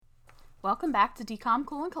Welcome back to Decom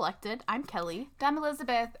Cool and Collected. I'm Kelly. I'm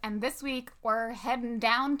Elizabeth, and this week we're heading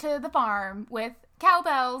down to the farm with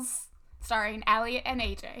Cowbells, starring Allie and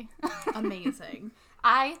AJ. Amazing.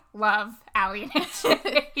 I love Allie and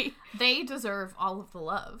AJ. They deserve all of the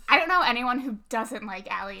love. I don't know anyone who doesn't like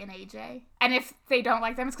Allie and AJ. And if they don't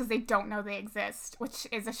like them, it's because they don't know they exist, which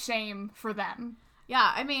is a shame for them.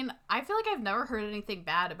 Yeah, I mean, I feel like I've never heard anything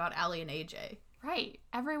bad about Allie and AJ. Right.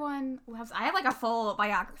 Everyone loves... I have, like, a full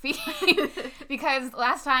biography. Because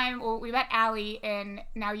last time, we met Allie in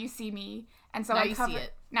Now You See Me. And so Now I You See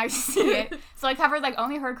It. Now You See It. So I covered, like,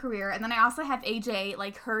 only her career. And then I also have AJ,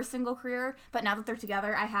 like, her single career. But now that they're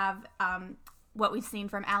together, I have what we've seen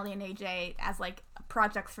from Allie and AJ as, like,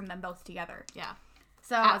 projects from them both together. Yeah.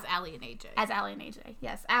 So as Allie and AJ. As Allie and AJ,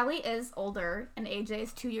 yes. Allie is older, and AJ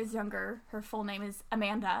is 2 years younger. Her full name is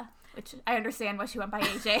Amanda, which I understand why she went by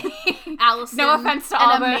AJ. Allison. No offense to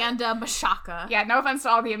all Amanda Mashaka. Yeah, no offense to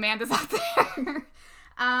all the Amandas out there.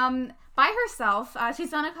 By herself, she's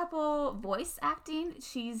done a couple voice acting.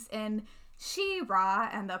 She's in She-Ra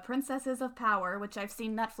and the Princesses of Power, which I've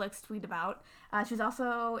seen Netflix tweet about. She's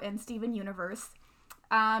also in Steven Universe.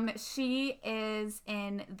 She is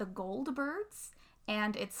in The Goldbirds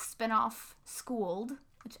and its spin-off Schooled,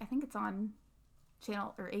 which I think it's on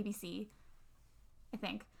channel or ABC. I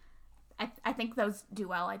think. I think those do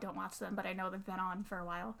well. I don't watch them, but I know they've been on for a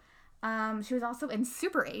while. She was also in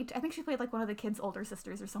Super 8. I think she played like one of the kids' older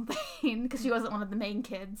sisters or something, because she wasn't one of the main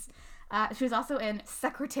kids. She was also in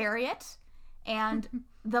Secretariat and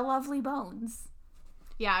The Lovely Bones.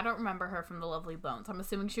 Yeah, I don't remember her from The Lovely Bones. I'm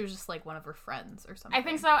assuming she was just like one of her friends or something. I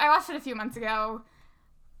think so. I watched it a few months ago.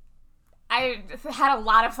 I had a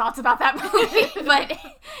lot of thoughts about that movie, but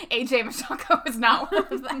AJ Mashaka was not one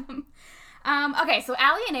of them. Okay, so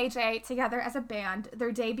Allie and AJ together as a band,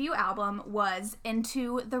 their debut album was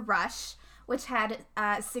Into the Rush, which had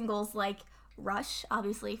singles like Rush,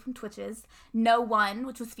 obviously from Twitches, No One,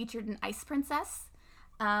 which was featured in Ice Princess,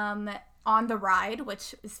 On the Ride,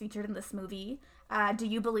 which is featured in this movie, Do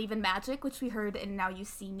You Believe in Magic, which we heard in Now You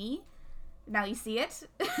See Me, Now You See It,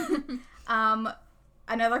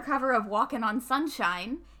 another cover of Walkin' on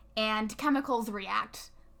Sunshine, and Chemicals React.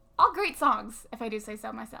 All great songs, if I do say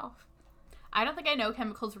so myself. I don't think I know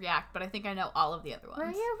Chemicals React, but I think I know all of the other ones.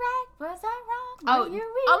 Were you right? Was I wrong? Oh, Were you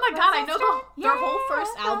oh my god, I know their yeah. whole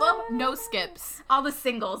first album, no skips. All the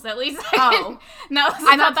singles, at least. Oh. No.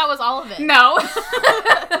 I thought that was all of it. No.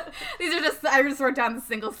 These are just, I just wrote down the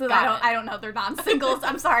singles, so I don't know they're non-singles.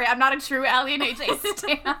 I'm sorry, I'm not a true Allie and AJ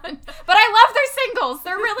stan. But I love their singles.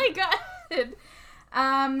 They're really good.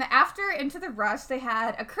 After Into the Rush, they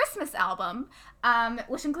had a Christmas album,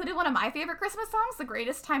 which included one of my favorite Christmas songs, The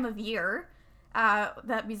Greatest Time of Year.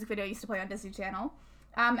 That music video used to play on Disney Channel.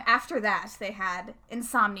 After that, they had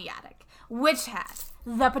Insomniatic, which had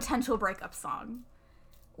the Potential Breakup song.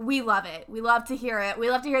 We love it. We love to hear it. We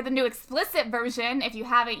love to hear the new explicit version, if you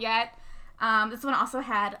haven't yet. This one also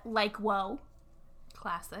had Like Whoa.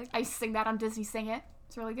 Classic. I used to sing that on Disney Sing It.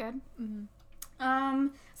 It's really good. Mm-hmm.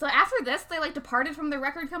 So after this, they departed from the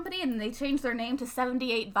record company and they changed their name to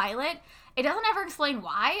 78 Violet. It doesn't ever explain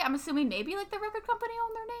why. I'm assuming maybe the record company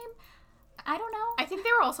owned their name. I don't know. I think they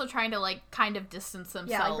were also trying to kind of distance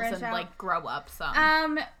themselves and grow up some.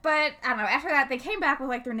 But I don't know. After that, they came back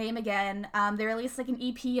with their name again. They released an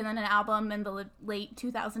EP and then an album in the late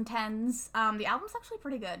 2010s. The album's actually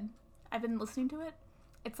pretty good. I've been listening to it.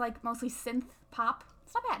 It's mostly synth pop.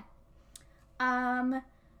 It's not bad.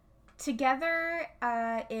 Together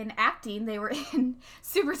in acting, they were in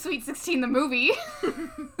Super Sweet 16 the movie.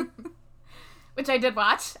 Which I did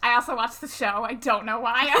watch. I also watched the show. I don't know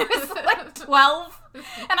why. I was 12. And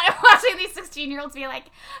I'm watching these 16-year-olds be like,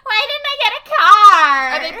 why didn't I get a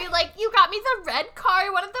car? Or they'd be like, you got me the red car. I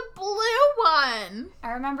wanted the blue one.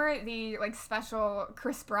 I remember the special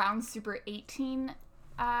Chris Brown Super 18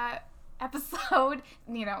 episode.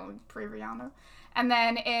 Pre-Rihanna. And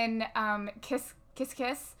then in Kiss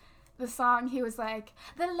Kiss, the song, he was like,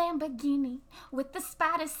 the Lamborghini with the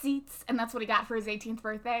spider seats. And that's what he got for his 18th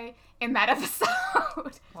birthday in that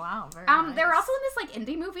episode. Wow, very nice. They were also in this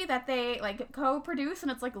indie movie that they co-produced,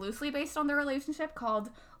 and it's loosely based on their relationship, called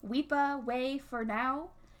Weepa Way for Now.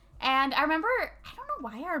 And I remember, I don't know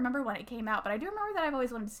why I remember when it came out, but I do remember that I've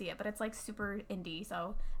always wanted to see it, but it's super indie,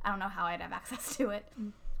 so I don't know how I'd have access to it.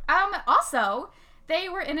 Also, they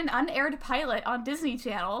were in an unaired pilot on Disney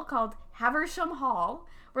Channel called Haversham Hall,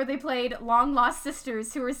 where they played long-lost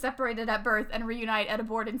sisters who were separated at birth and reunite at a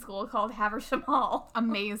boarding school called Haversham Hall.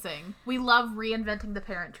 Amazing. We love reinventing the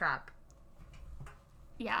Parent Trap.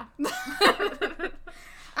 Yeah. So this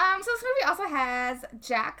movie also has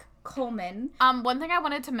Jack Coleman. One thing I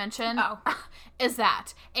wanted to mention is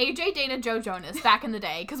that AJ dated Joe Jonas back in the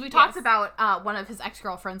day, because we talked about one of his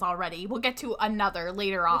ex-girlfriends already. We'll get to another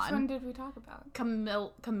later on. Which one did we talk about?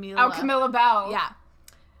 Camilla. Oh, Camilla Bell. Yeah.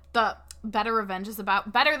 The Better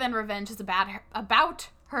Than Revenge is about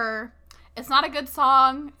her. It's not a good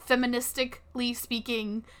song, feministically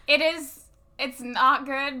speaking. It's not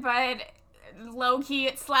good, but low-key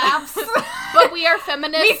it slaps. But we are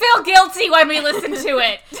feminists. We feel guilty when we listen to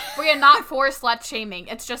it. We are not for slut-shaming.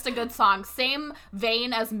 It's just a good song. Same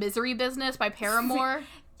vein as Misery Business by Paramore.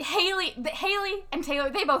 Haley and Taylor,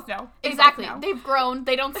 they both know. Exactly. They've grown.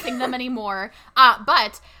 They don't sing them anymore.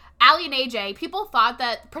 But Allie and AJ, people thought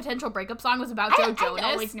that Potential Breakup Song was about Joe Jonas.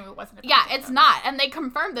 I always knew it wasn't about Yeah, it's not. And they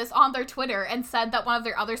confirmed this on their Twitter and said that one of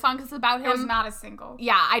their other songs is about him. It was not a single.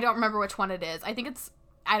 Yeah, I don't remember which one it is. I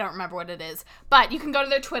don't remember what it is. But you can go to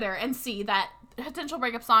their Twitter and see that Potential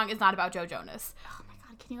Breakup Song is not about Joe Jonas. Oh my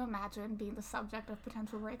god, can you imagine being the subject of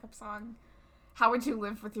Potential Breakup Song? How would you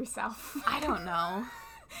live with yourself? I don't know.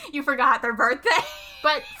 You forgot their birthday.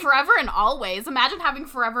 But Forever and Always. Imagine having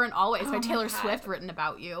Forever and Always by Taylor Swift written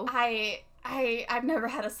about you. I've never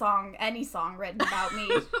had any song written about me,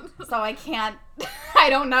 so I can't, I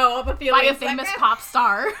don't know of a feeling. By a famous pop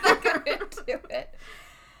star. Into it.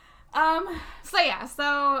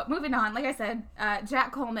 So moving on, like I said,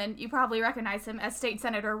 Jack Coleman, you probably recognize him as State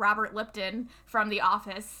Senator Robert Lipton from The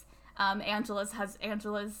Office. Angela's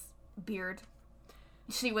beard.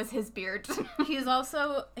 She was his beard. He's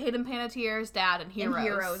also Hayden Panettiere's dad in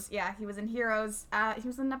Heroes. Yeah, he was in Heroes. He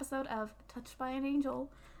was in an episode of Touched by an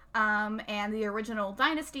Angel, and the original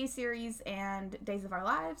Dynasty series and Days of Our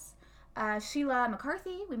Lives. Sheila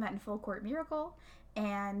McCarthy, we met in Full Court Miracle.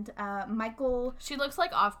 And Michael... She looks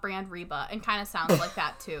like off-brand Reba and kind of sounds like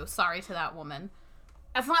that, too. Sorry to that woman.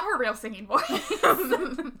 That's not her real singing voice.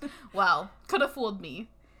 Well, could have fooled me.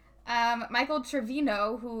 Michael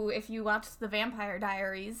Trevino, who, if you watched The Vampire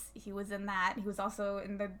Diaries, he was in that. He was also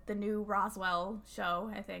in the new Roswell show,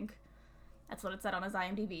 I think. That's what it said on his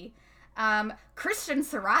IMDb. Christian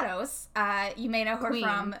Serratos, you may know her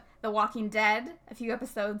from The Walking Dead, a few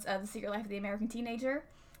episodes of The Secret Life of the American Teenager.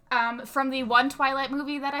 From the one Twilight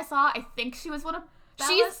movie that I saw, I think she was one of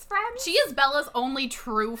Bella's friends. She is Bella's only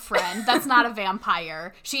true friend that's not a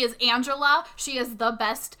vampire. She is Angela. She is the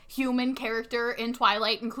best human character in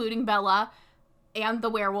Twilight, including Bella and the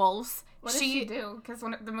werewolves. What did she do? Because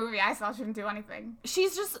the movie I saw, she didn't do anything.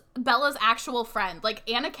 She's just Bella's actual friend. Like,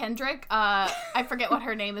 Anna Kendrick, I forget what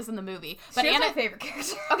her name is in the movie. But She's my favorite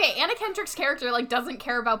character. Okay, Anna Kendrick's character, like, doesn't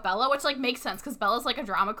care about Bella, which, like, makes sense, because Bella's, like, a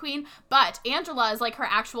drama queen. But Angela is, like, her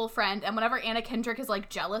actual friend, and whenever Anna Kendrick is,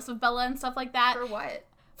 like, jealous of Bella and stuff like that... For what?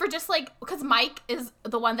 For just, like, because Mike is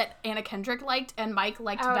the one that Anna Kendrick liked, and Mike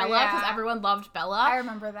liked Bella, because everyone loved Bella. I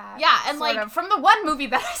remember that. Yeah, and, sort of. From the one movie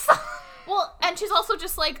that I saw... Well, and she's also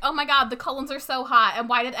just like, oh my god, the Cullens are so hot, and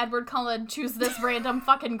why did Edward Cullen choose this random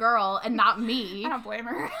fucking girl and not me? I don't blame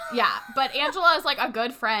her. Yeah, but Angela is like a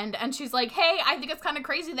good friend, and she's like, hey, I think it's kind of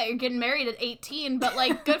crazy that you're getting married at 18, but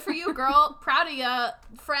like, good for you, girl. Proud of ya,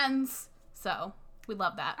 friends. So, we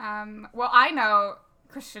love that. Well, I know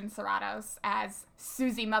Christian Serratos as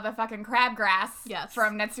Susie motherfucking Crabgrass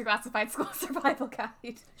from Netsu Classified School Survival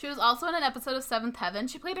Guide. She was also in an episode of Seventh Heaven.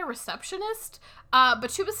 She played a receptionist,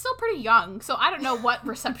 but she was still pretty young, so I don't know what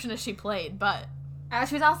receptionist she played, but...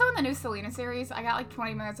 she was also in the new Selena series. I got like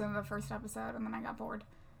 20 minutes into the first episode, and then I got bored.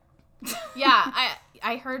 Yeah,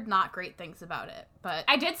 I heard not great things about it, but...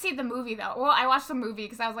 I did see the movie, though. Well, I watched the movie,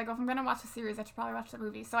 because I was like, well, if I'm going to watch the series, I should probably watch the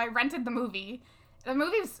movie. So I rented the movie. The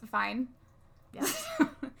movie was fine. Yes.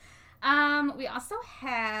 We also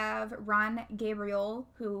have Ron Gabriel,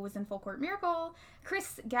 who was in Full Court Miracle,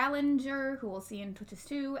 Chris Gallinger, who we'll see in Twitches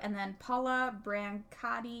 2, and then Paula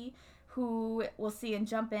Brancato, who we'll see in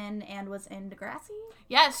Jump In and was in Degrassi.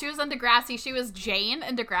 Yes, she was in Degrassi. She was Jane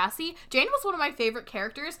in Degrassi. Jane was one of my favorite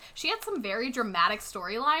characters. She had some very dramatic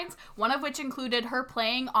storylines, one of which included her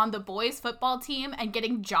playing on the boys' football team and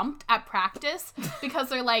getting jumped at practice because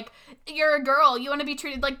they're like, you're a girl, you want to be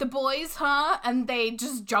treated like the boys, huh? And they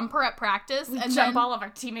just jump her at practice. And jump all of our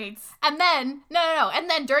teammates. And then, no. And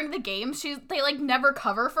then during the game, they like never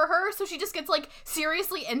cover for her, so she just gets like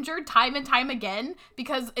seriously injured time and time again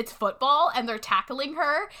because it's football and they're tackling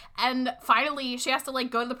her. And finally, she has to like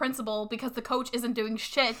go to the principal because the coach isn't doing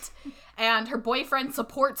shit, and her boyfriend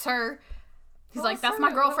supports her. He's like, that's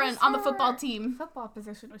my girlfriend on the football team. Football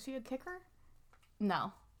position, was she a kicker?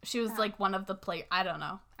 No, she was like one of the players. I don't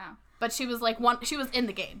know. Oh, but she was like she was in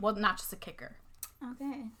the game, well, not just a kicker.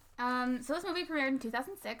 Okay. So this movie premiered in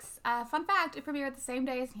 2006. Fun fact, it premiered the same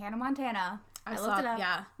day as Hannah Montana. I looked it up.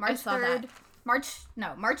 Yeah, March I saw 3rd, March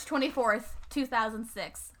 24th,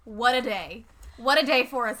 2006. What a day. What a day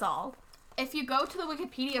for us all. If you go to the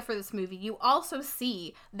Wikipedia for this movie, you also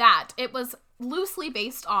see that it was loosely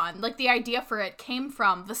based on, like, the idea for it came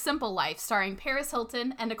from The Simple Life, starring Paris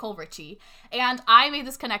Hilton and Nicole Richie. And I made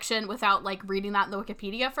this connection without, like, reading that in the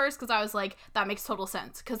Wikipedia first, because I was like, that makes total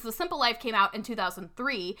sense. Because The Simple Life came out in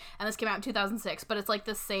 2003, and this came out in 2006, but it's, like,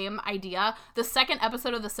 the same idea. The second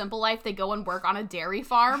episode of The Simple Life, they go and work on a dairy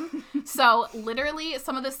farm. So, literally,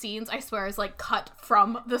 some of the scenes, I swear, is, like, cut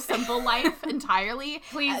from The Simple Life entirely.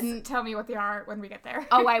 Please tell me what they are when we get there.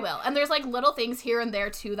 Oh, I will. And there's, like, little things here and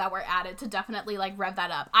there, too, that were added to definitely, like, rev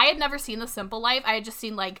that up. I had never seen The Simple Life. I had just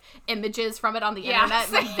seen, like, images from it on the internet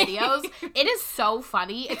and, like, videos. It is so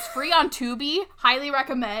funny. It's free on Tubi. Highly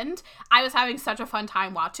recommend. I was having such a fun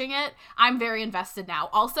time watching it. I'm very invested now.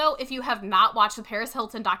 Also, if you have not watched the Paris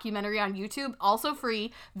Hilton documentary on YouTube, also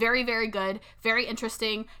free. Very, very good. Very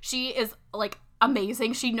interesting. She is, like,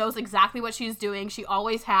 amazing. She knows exactly what she's doing. She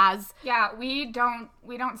always has. Yeah, we don't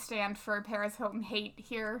stand for Paris Hilton hate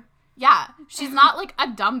here. Yeah, she's not, like, a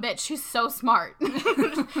dumb bitch. She's so smart.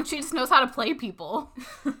 She just knows how to play people.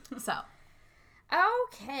 So.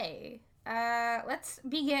 Okay. Let's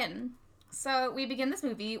begin. So we begin this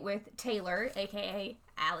movie with Taylor, aka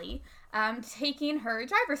Allie, taking her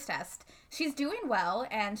driver's test. She's doing well,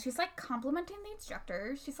 and she's, like, complimenting the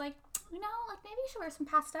instructor. She's like, you know, like, maybe you should wear some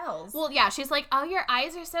pastels. Well, yeah, she's like, oh, your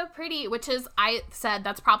eyes are so pretty, which is, I said,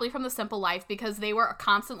 that's probably from The Simple Life, because they were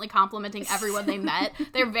constantly complimenting everyone they met.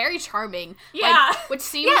 They're very charming. Yeah. Like, which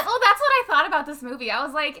seems... Yeah, well, that's what I thought about this movie. I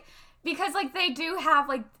was like, because, like, they do have,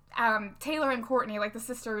 like, Taylor and Courtney, like, the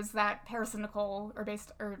sisters that Paris and Nicole are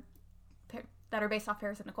based off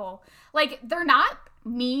Paris and Nicole. Like, they're not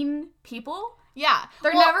mean people. Yeah.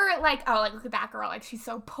 They're never like, oh, like, look at that girl, like, she's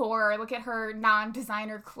so poor, look at her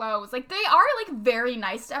non-designer clothes. Like, they are, like, very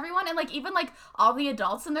nice to everyone, and, like, even, like, all the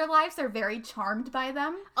adults in their lives are very charmed by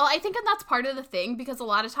them. Well, I think that's part of the thing, because a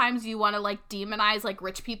lot of times you want to, like, demonize, like,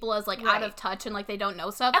 rich people as, like, out of touch and, like, they don't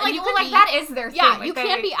know stuff. And, like, well, like, that is their thing. Yeah, like, you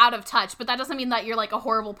can be out of touch, but that doesn't mean that you're, like, a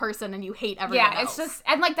horrible person and you hate everyone else. Yeah, it's just,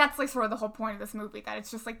 and, like, that's, like, sort of the whole point of this movie, that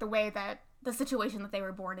it's just, like, the way that the situation that they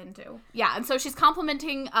were born into. Yeah, and so she's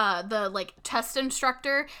complimenting the, like, test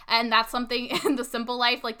instructor, and that's something in The Simple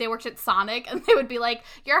Life, like, they worked at Sonic, and they would be like,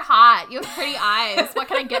 you're hot, you have pretty eyes, what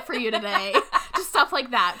can I get for you today? Just stuff like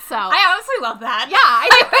that, so. I honestly love that. Yeah,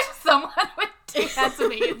 I wish someone would do that to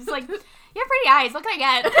me. It's like, you have pretty eyes, what can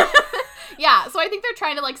I get? Yeah, so I think they're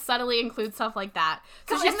trying to, like, subtly include stuff like that.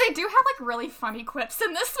 So and they do have, like, really funny quips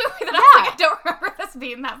in this movie that I don't remember this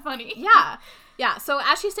being that funny. Yeah. Yeah, so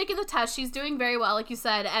as she's taking the test, she's doing very well, like you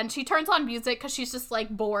said, and she turns on music because she's just, like,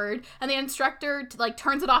 bored, and the instructor, like,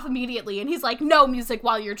 turns it off immediately, and he's like, no music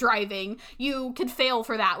while you're driving. You could fail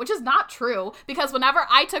for that, which is not true, because whenever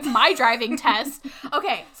I took my driving test,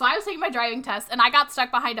 okay, so I was taking my driving test, and I got stuck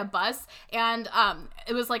behind a bus, and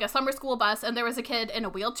it was, like, a summer school bus, and there was a kid in a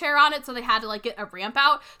wheelchair on it, so they had to, like, get a ramp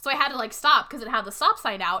out, so I had to, like, stop, because it had the stop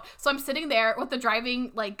sign out, so I'm sitting there with the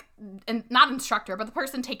driving, like, and not instructor, but the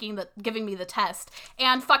person giving me the test,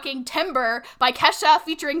 and fucking Timber by Kesha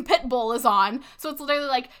featuring Pitbull is on, so it's literally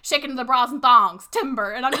like shaking the bras and thongs,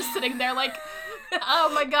 Timber, and I'm just sitting there like,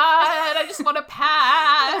 oh my god, I just want to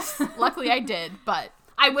pass. Luckily I did, but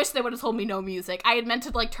I wish they would have told me no music. I had meant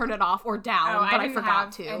to, like, turn it off or down, but I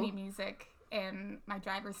forgot to. Any music in my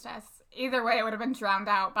driver's test. Either way, it would have been drowned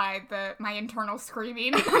out by my internal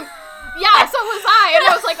screaming. Yeah, so was I, and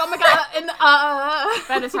I was like, oh my god, and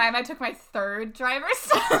by the time I took my third driver's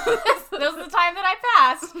test, this was the time that I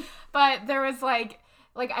passed. But there was, like,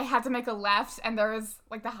 I had to make a left, and there was,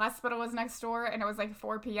 like, the hospital was next door, and it was, like,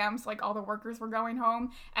 4 p.m., so, like, all the workers were going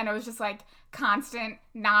home, and it was just, like, constant,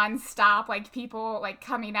 non-stop, like, people, like,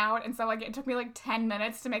 coming out, and so, like, it took me, like, 10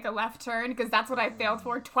 minutes to make a left turn, because that's what I failed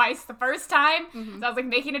for twice the first time. Mm-hmm. So I was, like,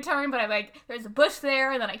 making a turn, but there's a bush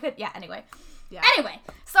there, and then I could, anyway. Yeah. Anyway,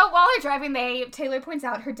 so while they're driving, Taylor points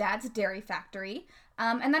out her dad's dairy factory,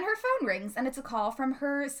 and then her phone rings, and it's a call from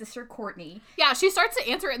her sister Courtney. Yeah, she starts to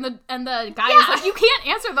answer it, and the guy is like, you can't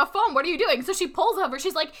answer the phone, what are you doing? So she pulls over,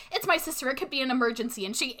 she's like, it's my sister, it could be an emergency,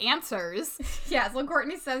 and she answers. Yeah, so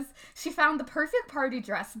Courtney says she found the perfect party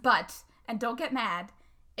dress, but, and don't get mad,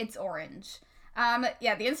 it's orange.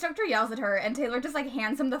 The instructor yells at her, and Taylor just, like,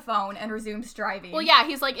 hands him the phone and resumes driving. Well, yeah,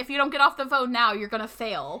 he's like, if you don't get off the phone now, you're gonna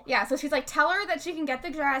fail. Yeah, so she's like, tell her that she can get the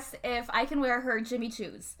dress if I can wear her Jimmy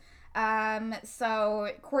Choos. So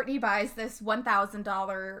Courtney buys this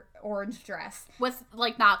 $1,000 orange dress. With,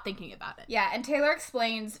 like, not thinking about it. Yeah, and Taylor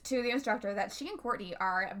explains to the instructor that she and Courtney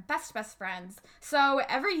are best friends. So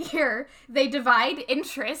every year, they divide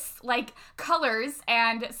interests, like colors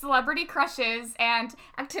and celebrity crushes and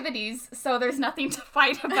activities, so there's nothing to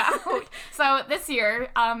fight about. So this year,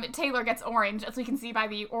 Taylor gets orange, as we can see by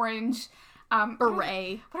the orange...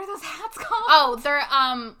 beret. What are those hats called? Oh, they're,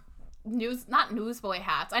 not newsboy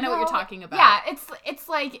hats. I know what you're talking about. Yeah, it's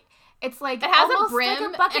like it has a brim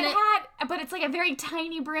like a bucket and hat, but it's like a very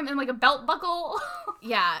tiny brim and like a belt buckle.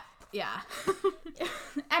 Yeah.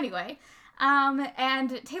 Anyway,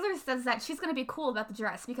 and Taylor says that she's gonna be cool about the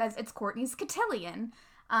dress because it's Courtney's cotillion.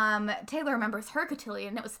 Taylor remembers her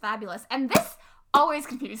cotillion; it was fabulous, and this always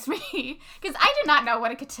confused me because I did not know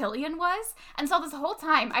what a cotillion was, and so this whole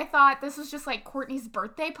time I thought this was just like Courtney's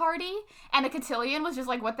birthday party, and a cotillion was just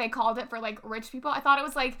like what they called it for like rich people. I thought it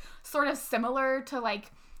was like sort of similar to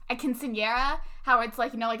like a quinceañera, how it's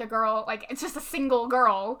like, you know, like a girl, like it's just a single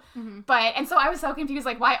girl, but, and so I was so confused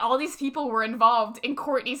like why all these people were involved in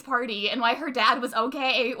Courtney's party and why her dad was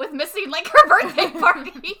okay with missing like her birthday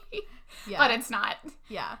party. Yeah. But it's not.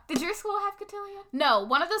 Yeah. Did your school have cotillion? No,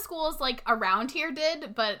 one of the schools, like, around here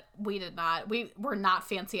did, but we did not. We were not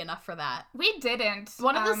fancy enough for that. We didn't.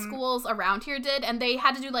 One of the schools around here did, and they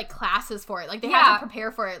had to do, like, classes for it. Like, they had to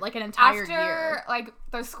prepare for it, like, an entire year. After, like,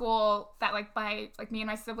 the school that, like, me and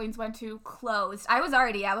my siblings went to closed. I was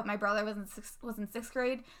already out, but my brother was in sixth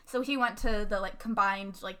grade, so he went to the, like,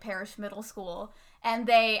 combined, like, parish middle school, and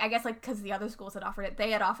they, I guess, like, because the other schools had offered it,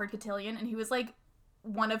 they had offered cotillion, and he was, like,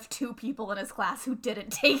 one of two people in his class who didn't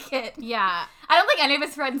take it. Yeah. I don't think any of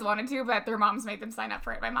his friends wanted to, but their moms made them sign up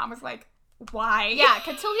for it. My mom was like, why? Yeah,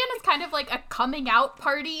 cotillion is kind of like a coming out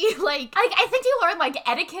party. Like I think you learn, like,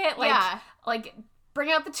 etiquette, like bring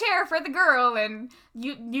out the chair for the girl, and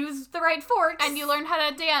you use the right forks. And you learn how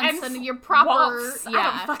to dance, and you're proper. Waltz. Yeah.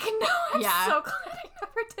 I don't fucking know. I'm so glad I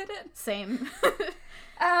never did it. Same.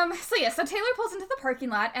 So Taylor pulls into the parking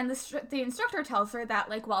lot, and the instructor tells her that,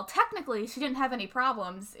 like, while technically she didn't have any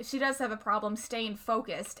problems, she does have a problem staying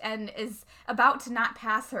focused and is about to not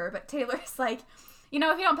pass her, but Taylor's like, you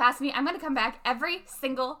know, if you don't pass me, I'm going to come back every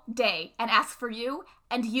single day and ask for you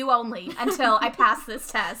and you only until I pass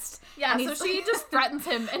this test. Yeah, so she just threatens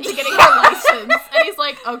him into getting her license, and he's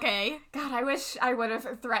like, okay. God, I wish I would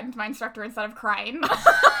have threatened my instructor instead of crying.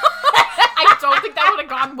 I don't think that would have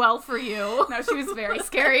gone well for you. No, she was very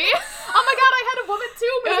scary. Oh my god, I had a woman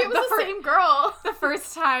too. Maybe it was the same girl. The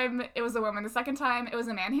first time it was a woman. The second time it was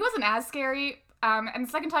a man. He wasn't as scary. And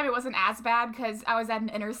the second time it wasn't as bad because I was at an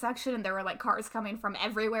intersection and there were, like, cars coming from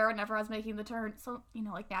everywhere whenever I was making the turn. So, you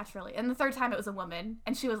know, like, naturally. And the third time it was a woman,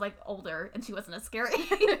 and she was, like, older, and she wasn't as scary.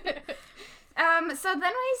 So then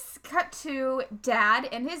we cut to Dad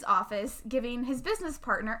in his office giving his business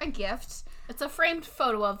partner a gift. It's a framed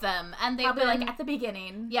photo of them, and they've Probably, been, like, at the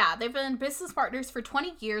beginning. Yeah, they've been business partners for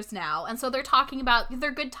 20 years now, and so they're talking about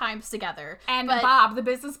their good times together. And Bob, the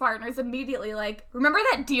business partner, is immediately like, remember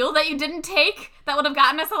that deal that you didn't take that would have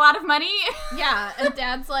gotten us a lot of money? Yeah, and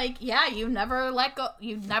Dad's like, yeah, you never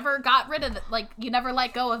got rid of it, like, you never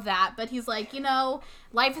let go of that, but he's like, you know,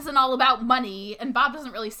 life isn't all about money, and Bob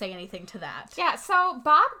doesn't really say anything to that. Yeah, so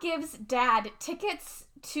Bob gives Dad tickets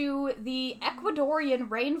to the Ecuadorian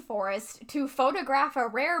rainforest to photograph a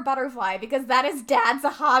rare butterfly because that is Dad's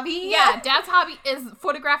hobby. Yeah, Dad's hobby is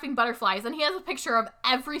photographing butterflies, and he has a picture of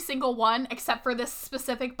every single one except for this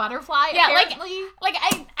specific butterfly. Yeah, apparently. like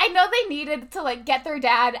I know they needed to, like, get their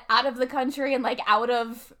dad out of the country and, like, out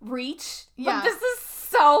of reach. Yeah. But this is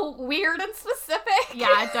so weird and specific.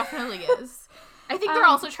 Yeah, it definitely is. I think they're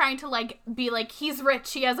also trying to, like, be like, he's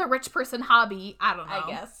rich, he has a rich person hobby. I don't know. I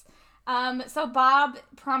guess. So Bob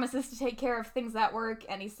promises to take care of things at work,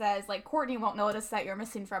 and he says, like, Courtney won't notice that you're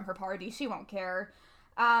missing from her party. She won't care.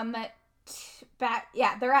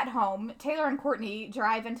 They're at home. Taylor and Courtney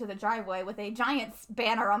drive into the driveway with a giant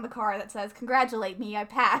banner on the car that says, "Congratulate me, I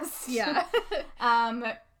passed." Yeah.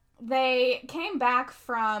 They came back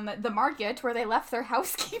from the market where they left their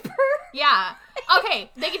housekeeper. Yeah.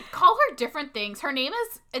 Okay, they call her different things. Her name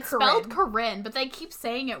it's spelled Corinne, but they keep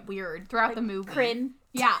saying it weird throughout the movie. Corinne.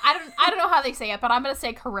 Yeah, I don't know how they say it, but I'm gonna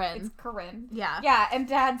say Corinne. It's Corinne. Yeah. Yeah, and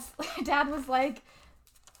Dad was like,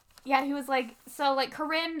 yeah, he was like, so, like,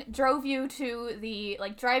 Corinne drove you to the,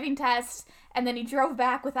 like, driving test, and then he drove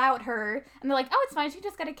back without her, and they're like, oh, it's fine, she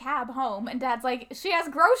just got a cab home, and Dad's like, she has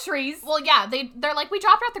groceries. Well, yeah, they're like, we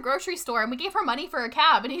dropped her at the grocery store, and we gave her money for a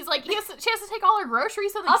cab, and he's like, she has to take all her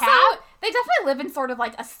groceries in the cab? They definitely live in sort of,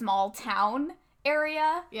 like, a small town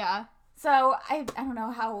area. Yeah. So, I don't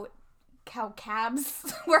know how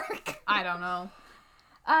cabs work. I don't know.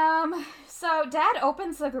 So Dad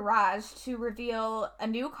opens the garage to reveal a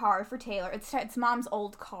new car for Taylor. It's Mom's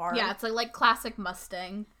old car. Yeah, it's like classic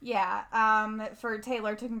Mustang. Yeah, for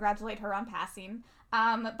Taylor to congratulate her on passing.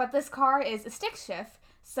 But this car is a stick shift,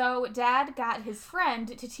 so Dad got his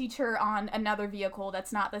friend to teach her on another vehicle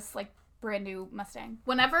that's not this, like, brand new Mustang.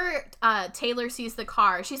 Whenever Taylor sees the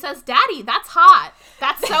car, she says, "Daddy, that's hot.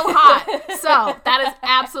 That's so hot." So that is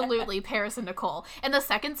absolutely Paris and Nicole. In the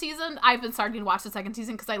second season, I've been starting to watch the second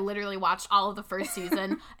season because I literally watched all of the first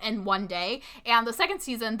season in one day. And the second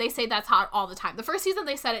season, they say that's hot all the time. The first season,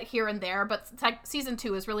 they said it here and there, but season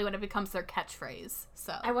 2 is really when it becomes their catchphrase.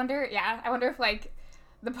 So I wonder if, like,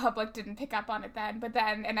 the public didn't pick up on it then, but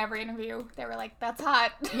then in every interview they were like, "That's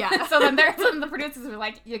hot." Yeah. So then the producers were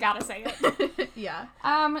like, "You gotta say it." Yeah.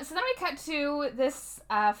 So then we cut to this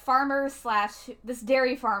this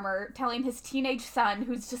dairy farmer telling his teenage son,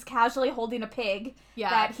 who's just casually holding a pig,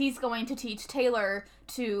 that he's going to teach Taylor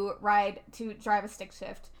to drive a stick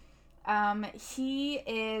shift. He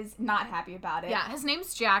is not happy about it. Yeah, his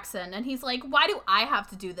name's Jackson, and he's like, "Why do I have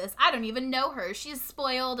to do this? I don't even know her. She's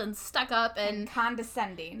spoiled and stuck up and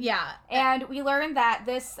condescending." Yeah. And we learned that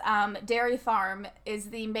this dairy farm is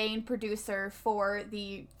the main producer for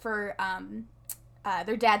their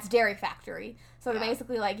dad's dairy factory. So they're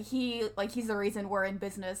basically he's the reason we're in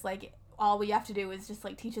business. Like, all we have to do is just,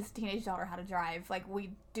 like, teach his teenage daughter how to drive. Like, we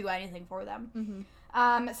do anything for them. Mm-hmm.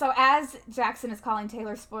 So as Jackson is calling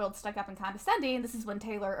Taylor spoiled, stuck up, and condescending, this is when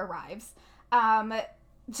Taylor arrives.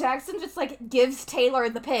 Jackson just, like, gives Taylor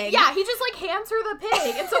the pig. Yeah, he just, like, hands her the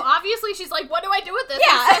pig. And so obviously she's like, "What do I do with this?"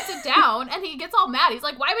 Yeah. And sets it down, and he gets all mad. He's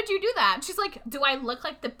like, "Why would you do that?" And she's like, "Do I look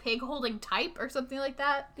like the pig holding type?" or something like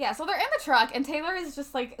that. Yeah, so they're in the truck, and Taylor is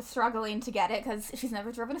just, like, struggling to get it because she's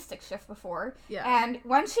never driven a stick shift before. Yeah. And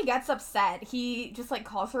when she gets upset, he just, like,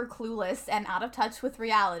 calls her clueless and out of touch with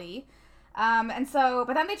reality.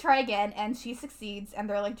 But then they try again, and she succeeds, and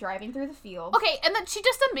they're, like, driving through the field. Okay, and then she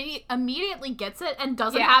just immediately gets it and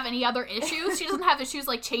doesn't have any other issues. She doesn't have issues,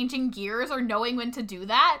 like, changing gears or knowing when to do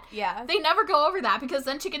that. Yeah. They never go over that, because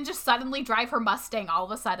then she can just suddenly drive her Mustang all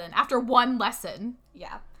of a sudden after one lesson.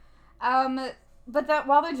 Yeah. But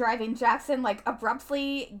while they're driving, Jackson, like,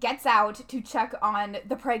 abruptly gets out to check on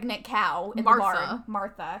the pregnant cow in the barn.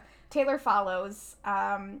 Martha. Taylor follows,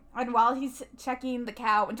 and while he's checking the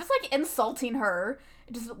cow and just, like, insulting her,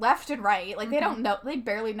 just left and right, like, they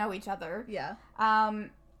barely know each other. Yeah.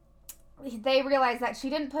 They realize that she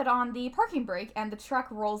didn't put on the parking brake, and the truck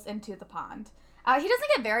rolls into the pond. He doesn't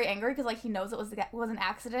get very angry because, like, he knows it was an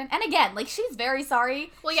accident. And again, like, she's very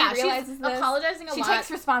sorry. Well, yeah, she realizes she's this. apologizing a lot. She takes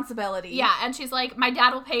responsibility. Yeah, and she's like, "My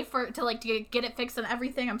dad will pay to get it fixed and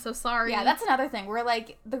everything. I'm so sorry." Yeah, that's another thing where,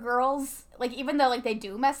 like, the girls, like, even though, like, they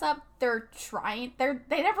do mess up, they're trying. They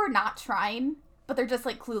never not trying, but they're just,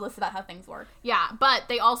 like, clueless about how things work. Yeah, but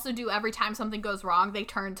they also do, every time something goes wrong, they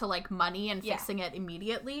turn to, like, money and fixing it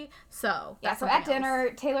immediately. So yeah. So at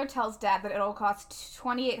dinner, Taylor tells Dad that it'll cost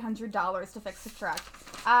 $2,800 to fix the truck.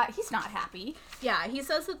 He's not happy. Yeah, he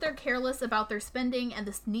says that they're careless about their spending and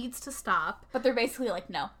this needs to stop. But they're basically like,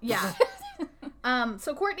 no. Yeah.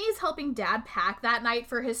 So Courtney's helping Dad pack that night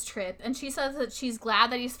for his trip, and she says that she's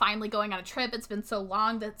glad that he's finally going on a trip. It's been so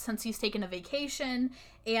long since he's taken a vacation,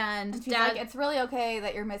 and she's Dad, like, "It's really okay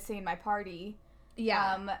that you're missing my party.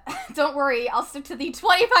 Yeah. Don't worry, I'll stick to the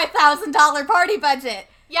 $25,000 party budget."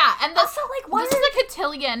 Yeah, and also, like, this is a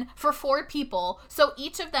cotillion for 4 people, so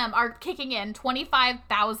each of them are kicking in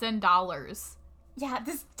 $25,000. Yeah,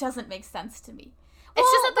 this doesn't make sense to me.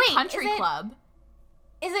 It's just at the country club.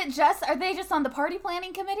 Are they just on the party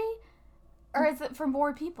planning committee? Or is it for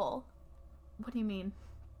more people? What do you mean?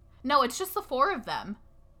 No, it's just the 4 of them.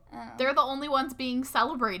 Oh. They're the only ones being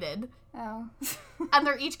celebrated. Oh. And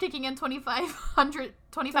they're each kicking in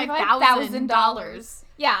 $25,000.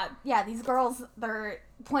 Yeah, these girls, they're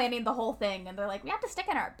planning the whole thing, and they're like, we have to stick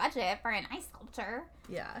in our budget for an ice sculpture.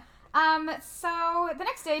 Yeah. So the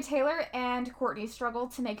next day, Taylor and Courtney struggle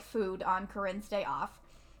to make food on Corinne's day off.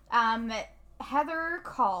 Heather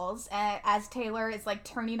calls as Taylor is, like,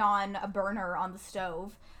 turning on a burner on the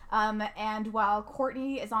stove. And while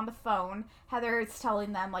Courtney is on the phone, Heather is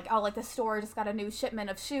telling them, like, oh, like, the store just got a new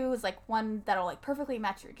shipment of shoes, like, one that'll, like, perfectly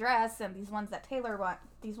match your dress, and these ones that Taylor want.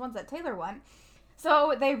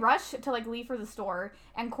 So they rush to, like, leave for the store,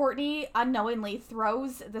 and Courtney unknowingly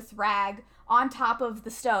throws this rag on top of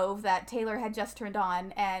the stove that Taylor had just turned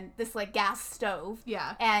on, and this, like, gas stove.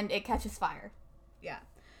 Yeah. And it catches fire. Yeah.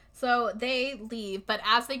 So they leave, but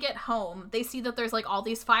as they get home, they see that there's, like, all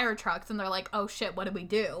these fire trucks, and they're like, oh shit, what do we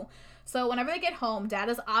do? So whenever they get home, Dad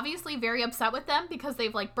is obviously very upset with them because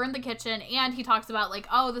they've, like, burned the kitchen, and he talks about, like,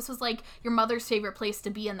 oh, this was, like, your mother's favorite place to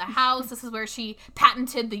be in the house. This is where she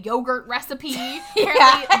patented the yogurt recipe.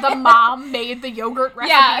 Apparently, the mom made the yogurt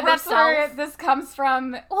recipe herself. That's where this comes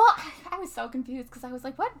from. Well, I was so confused because I was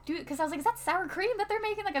like, what? Because I was like, is that sour cream that they're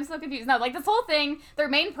making? Like, I'm so confused. No, like, this whole thing, their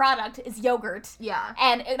main product is yogurt. Yeah.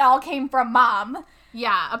 And it all came from Mom.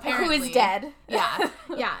 Yeah, apparently. Who is dead. Yeah,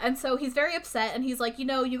 yeah. And so he's very upset, and he's like,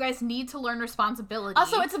 you guys need to learn responsibility.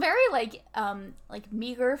 Also, it's a very, like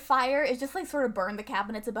meager fire. It's just, like, sort of burn the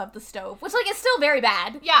cabinets above the stove, which, like, is still very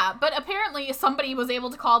bad. Yeah, but apparently somebody was able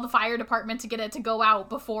to call the fire department to get it to go out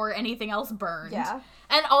before anything else burned. Yeah.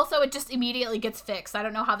 And also, it just immediately gets fixed. I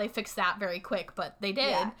don't know how they fixed that very quick, but they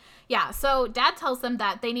did. Yeah, so Dad tells them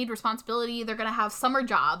that they need responsibility. They're going to have summer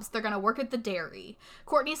jobs. They're going to work at the dairy.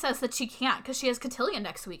 Courtney says that she can't because she has cotillion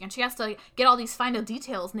next week, and she has to get all these final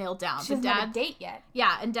details nailed down. She doesn't have a date yet.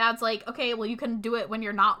 Yeah, and Dad's like, okay, well, you can do it when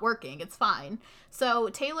you're not working. It's fine. So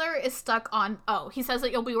Taylor is stuck on, he says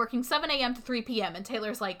that you'll be working 7 a.m. to 3 p.m., and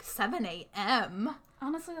Taylor's like, 7 a.m.?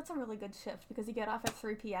 Honestly, that's a really good shift because you get off at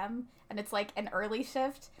 3 p.m. and it's like an early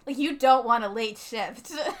shift. Like, you don't want a late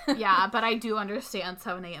shift. Yeah, but I do understand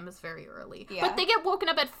 7 a.m. is very early. Yeah. But they get woken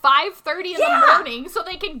up at 5:30 in the morning so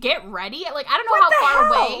they can get ready. Like, I don't know how far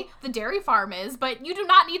away the dairy farm is, but you do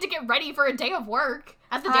not need to get ready for a day of work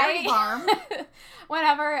at the dairy farm.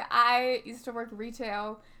 Whenever I used to work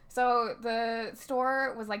retail, so the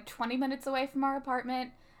store was like 20 minutes away from our apartment.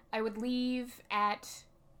 I would leave at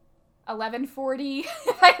 11:40.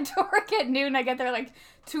 If I had to work at noon, I get there like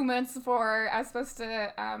 2 minutes before I was supposed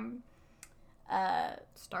to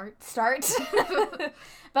start.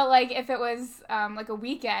 But like if it was like a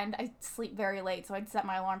weekend, I'd sleep very late, so I'd set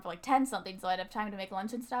my alarm for like 10 something so I'd have time to make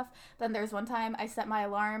lunch and stuff. Then there's one time I set my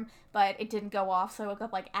alarm but it didn't go off, so I woke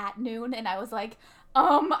up like at noon and I was like,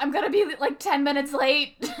 I'm gonna be like 10 minutes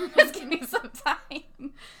late. Just give me some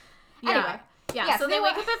time. Anyway. Yeah, so they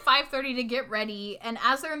wake up at 5:30 to get ready, and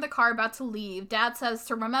as they're in the car about to leave, Dad says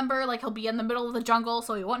to remember, like, he'll be in the middle of the jungle,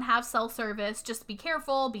 so he won't have cell service. Just be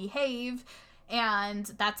careful, behave, and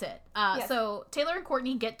that's it. So Taylor and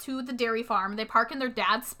Courtney get to the dairy farm. They park in their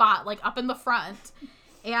dad's spot, like, up in the front,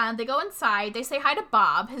 and they go inside. They say hi to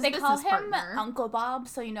Bob, his business partner. They call him Uncle Bob,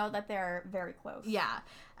 so you know that they're very close. Yeah.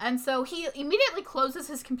 And so he immediately closes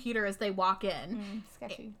his computer as they walk in.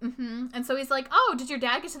 Sketchy. Mm-hmm. And so he's like, oh, did your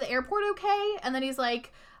dad get to the airport okay? And then he's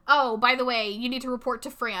like, oh, by the way, you need to report to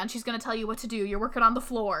Fran. She's going to tell you what to do. You're working on the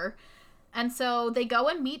floor. And so they go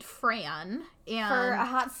and meet Fran. And for a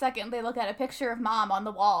hot second, they look at a picture of Mom on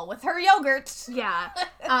the wall with her yogurt. Yeah.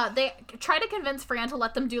 They try to convince Fran to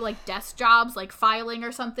let them do, like, desk jobs, like filing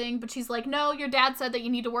or something. But she's like, no, your dad said that you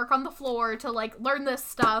need to work on the floor to, like, learn this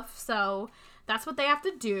stuff. So that's what they have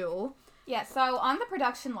to do. Yeah, so on the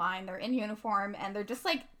production line, they're in uniform, and they're just,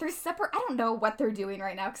 like, they're separate. I don't know what they're doing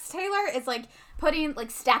right now, because Taylor is, like,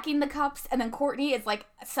 stacking the cups, and then Courtney is, like,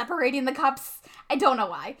 separating the cups. I don't know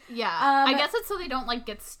why. Yeah. I guess it's so they don't, like,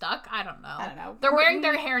 get stuck. I don't know. They're wearing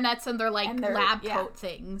their hairnets and their, like, lab coat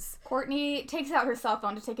things. Courtney takes out her cell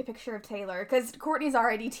phone to take a picture of Taylor, because Courtney's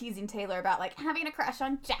already teasing Taylor about, like, having a crush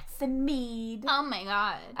on Jackson Mead. Oh, my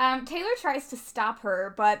God. Taylor tries to stop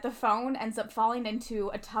her, but the phone ends up falling into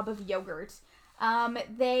a tub of yogurt.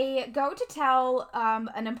 They go to tell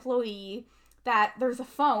an employee that there's a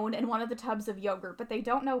phone in one of the tubs of yogurt, but they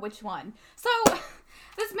don't know which one. So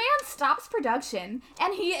this man stops production,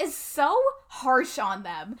 and he is so harsh on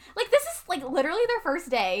them. Like, this is, like, literally their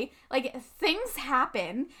first day. Like, things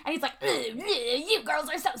happen, and he's like, you girls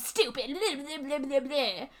are so stupid.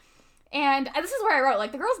 And this is where I wrote,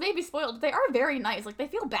 like, the girls may be spoiled, but they are very nice. Like, they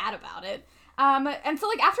feel bad about it. And so,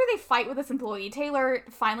 like, after they fight with this employee, Taylor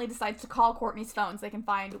finally decides to call Courtney's phone so they can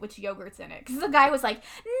find which yogurt's in it. Because the guy was like,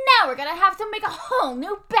 now we're gonna have to make a whole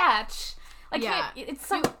new batch. Like, yeah, it's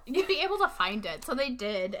so... You'd be able to find it. So they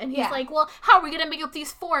did. And he's like, well, how are we gonna make up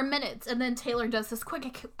these 4 minutes? And then Taylor does this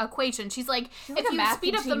quick equation. She's like, if you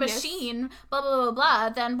speed up the machine, blah, blah, blah, blah,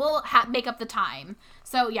 then we'll make up the time.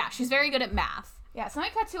 So, yeah, she's very good at math. Yeah, so we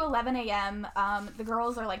cut to 11 a.m. The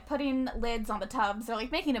girls are, like, putting lids on the tubs. They're,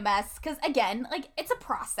 like, making a mess. Because, again, like, it's a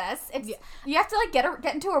process. You have to, like,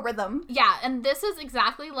 get into a rhythm. Yeah, and this is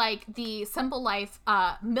exactly like the Simple Life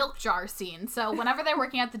milk jar scene. So whenever they're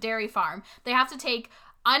working at the dairy farm, they have to take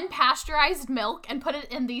unpasteurized milk and put it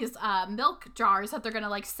in these milk jars that they're gonna,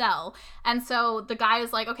 like, sell. And so the guy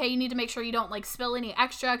is like, okay, you need to make sure you don't, like, spill any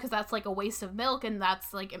extra because that's, like, a waste of milk, and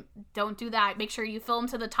that's, like, don't do that. Make sure you fill them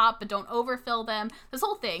to the top but don't overfill them, this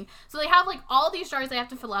whole thing. So they have, like, all these jars they have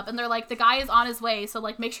to fill up, and they're like, the guy is on his way, so,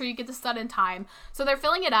 like, make sure you get this done in time. So they're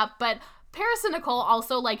filling it up, but Paris and Nicole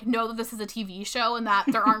also, like, know that this is a TV show and that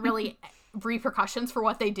there aren't really repercussions for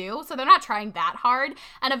what they do, so they're not trying that hard,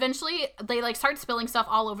 and eventually they, like, start spilling stuff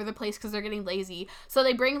all over the place because they're getting lazy, so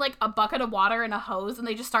they bring, like, a bucket of water and a hose, and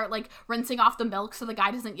they just start, like, rinsing off the milk so the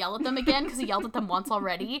guy doesn't yell at them again, because he yelled at them once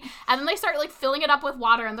already, and then they start, like, filling it up with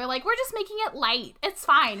water, and they're like, we're just making it light, it's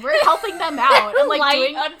fine, we're helping them out, and, like,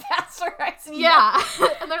 doing unpasteurized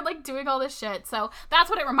and they're, like, doing all this shit, so that's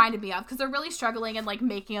what it reminded me of, because they're really struggling and, like,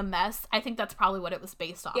 making a mess. I think that's probably what it was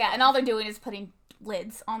based off of. and all they're doing is putting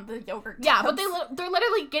lids on the yogurt tubs. Yeah, but they're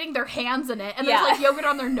literally getting their hands in it, and there's, like, yogurt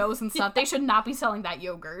on their nose and stuff. They should not be selling that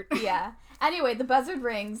yogurt. Yeah. Anyway, the buzzard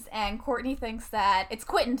rings, and Courtney thinks that it's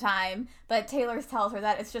quitting time, but Taylor tells her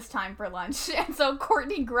that it's just time for lunch. And so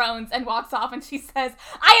Courtney groans and walks off, and she says,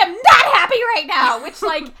 I am not happy right now! Which,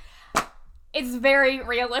 like, is very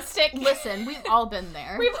realistic. Listen, we've all been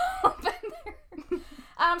there. We've all been there.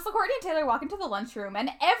 So Courtney and Taylor walk into the lunchroom,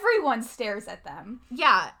 and everyone stares at them.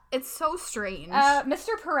 Yeah, it's so strange. Mr.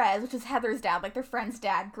 Perez, which is Heather's dad, like their friend's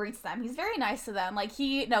dad, greets them. He's very nice to them. Like,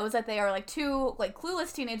 he knows that they are, like, two, like,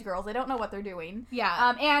 clueless teenage girls. They don't know what they're doing.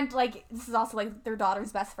 Yeah. And, like, this is also, like, their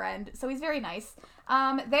daughter's best friend. So he's very nice.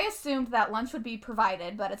 They assumed that lunch would be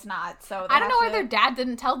provided, but it's not. So I don't know why their dad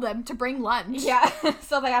didn't tell them to bring lunch. Yeah.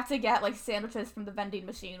 So they have to get, like, sandwiches from the vending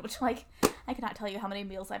machine, which, like, I cannot tell you how many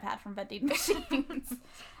meals I've had from vending machines.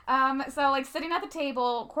 So, like, sitting at the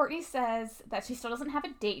table, Courtney says that she still doesn't have a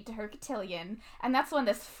date to her cotillion, and that's when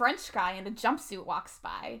this French guy in a jumpsuit walks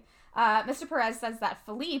by. Mr. Perez says that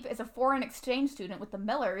Philippe is a foreign exchange student with the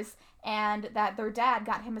Millers, and that their dad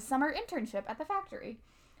got him a summer internship at the factory.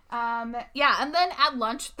 Yeah, and then at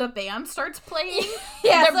lunch, the band starts playing.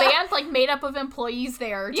 Yeah, the band's, like, made up of employees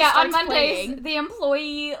there. On Mondays, the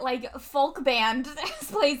employee, like, folk band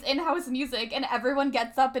plays in-house music, and everyone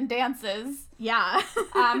gets up and dances. Yeah.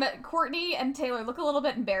 Courtney and Taylor look a little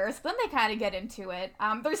bit embarrassed, but then they kind of get into it.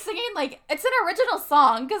 They're singing, like, it's an original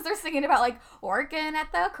song, because they're singing about, like, working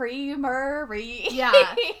at the creamery. Yeah.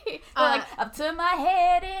 Like, up to my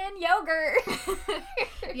head in yogurt.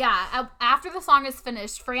 Yeah, after the song is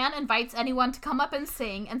finished, Fran invites anyone to come up and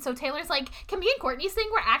sing, and so Taylor's like, can me and Courtney sing?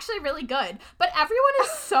 We're actually really good. But everyone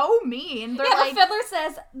is so mean. They're like, the fiddler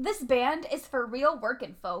says, this band is for real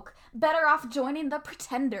working folk. Better off joining the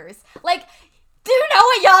Pretenders. Like, do you know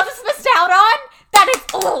what y'all just missed out on? That is,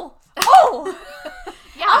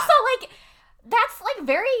 Yeah. Also, like, that's, like,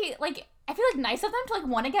 very, like, I feel like nice of them to, like,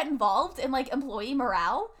 want to get involved in, like, employee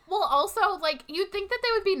morale. Well, also, like, you'd think that they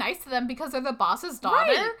would be nice to them because they're the boss's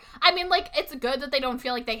daughter. Right. I mean, like, it's good that they don't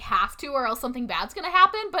feel like they have to or else something bad's gonna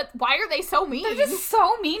happen, but why are they so mean? They're just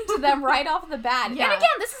so mean to them right off the bat. Yeah. And again,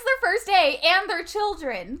 this is their first day and their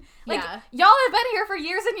children. Like, y'all have been here for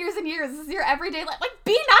years and years and years. This is your everyday life. Like,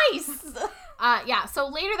 be nice! Yeah, so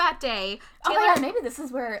later that day, Taylor... Oh my god, maybe this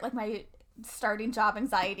is where, like, my starting job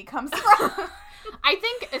anxiety comes from. I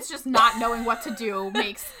think it's just not knowing what to do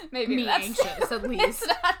makes me anxious, at least. It's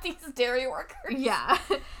not these dairy workers. Yeah.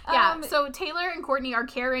 Yeah, so Taylor and Courtney are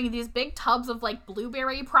carrying these big tubs of, like,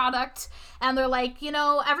 blueberry product, and they're like, you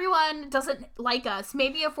know, everyone doesn't like us.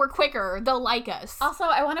 Maybe if we're quicker, they'll like us. Also,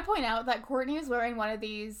 I want to point out that Courtney is wearing one of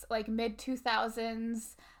these, like,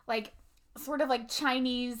 mid-2000s, like, sort of, like,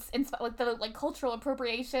 Chinese, like, the, like, cultural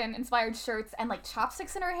appropriation inspired shirts and, like,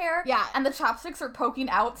 chopsticks in her hair. Yeah. And the chopsticks are poking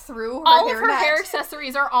out through her All hairnet. of her hair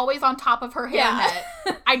accessories are always on top of her hairnet.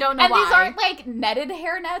 I don't know why. And these aren't, like, netted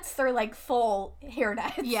hairnets. They're, like, full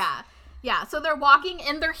hairnets. Yeah. Yeah, so they're walking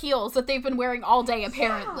in their heels that they've been wearing all day,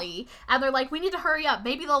 apparently. Yeah. And they're like, we need to hurry up.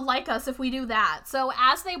 Maybe they'll like us if we do that. So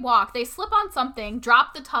as they walk, they slip on something,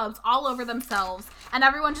 drop the tubs all over themselves, and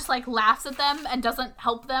everyone just, like, laughs at them and doesn't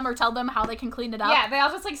help them or tell them how they can clean it up. Yeah, they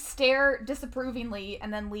all just, like, stare disapprovingly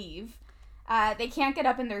and then leave. They can't get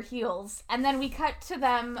up in their heels. And then we cut to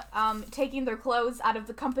them taking their clothes out of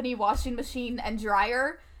the company washing machine and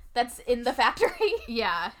dryer that's in the factory.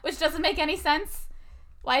 Yeah. Which doesn't make any sense.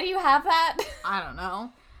 Why do you have that? I don't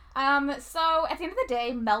know. So at the end of the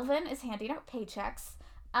day, Melvin is handing out paychecks.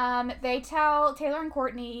 They tell Taylor and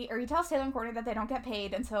Courtney, or he tells Taylor and Courtney that they don't get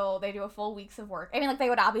paid until they do a full week's of work. I mean, like, they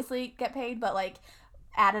would obviously get paid, but, like,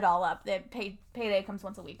 add it all up. Payday comes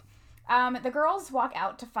once a week. The girls walk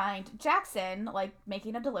out to find Jackson, like,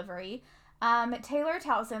 making a delivery. Taylor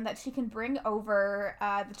tells him that she can bring over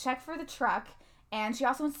the check for the truck, and she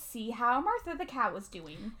also wants to see how Martha the cow was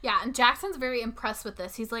doing. Yeah, and Jackson's very impressed with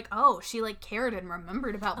this. He's like, oh, she, like, cared and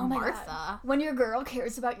remembered about Martha. God. When your girl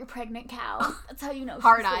cares about your pregnant cow, that's how you know she's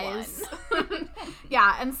Hard the eyes. one.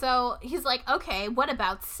 Yeah, and so he's like, okay, what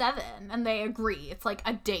about 7? And they agree. It's like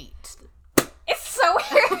a date. It's so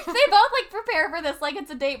weird. They both, like, prepare there for this like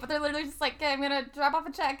it's a date, but they're literally just like, okay, I'm gonna drop off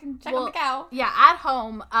a check and check on the cow. Yeah, at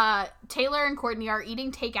home, Taylor and Courtney are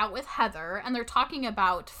eating takeout with Heather, and they're talking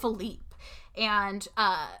about Philippe. And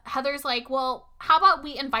Heather's like, well, how about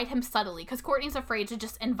we invite him subtly? Because Courtney's afraid to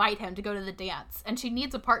just invite him to go to the dance, and she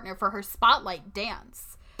needs a partner for her spotlight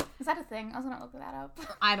dance. Is that a thing? I was gonna look that up.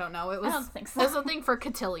 I don't know. I don't think so. It was a thing for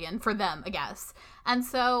cotillion for them, I guess. And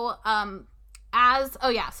so,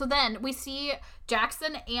 so then we see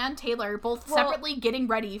Jackson and Taylor both separately getting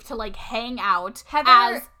ready to like hang out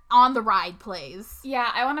as On the Ride plays.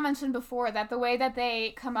 Yeah, I want to mention before that the way that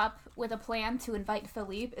they come up with a plan to invite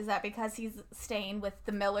Philippe is that because he's staying with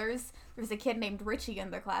the Millers, there's a kid named Richie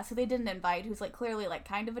in their class who they didn't invite, who's like clearly like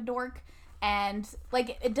kind of a dork. And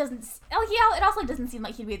like it also doesn't seem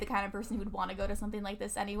like he'd be the kind of person who would want to go to something like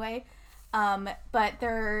this anyway. But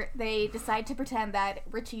they decide to pretend that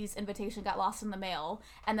Richie's invitation got lost in the mail,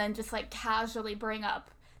 and then just like casually bring up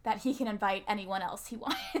that he can invite anyone else he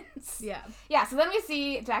wants. Yeah. So then we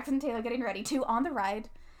see Jackson and Taylor getting ready to On the Ride.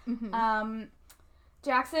 Mm-hmm.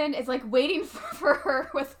 Jackson is like waiting for her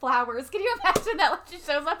with flowers. Can you imagine that? Like, she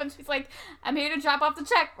shows up and she's like, I'm here to drop off the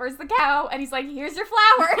check. Where's the cow? And he's like, here's your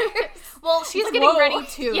flowers. Well, she's like, getting ready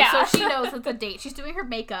too. Yeah. So she knows it's a date. She's doing her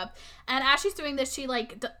makeup. And as she's doing this, she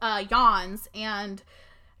like yawns and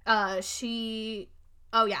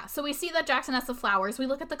so we see that Jackson has the flowers. We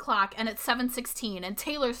look at the clock and it's 7:16 and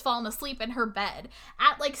Taylor's fallen asleep in her bed.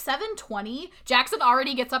 At like 7:20, Jackson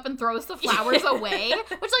already gets up and throws the flowers away, which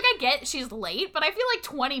like I get she's late, but I feel like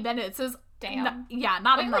 20 minutes is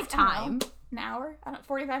not enough time. An hour?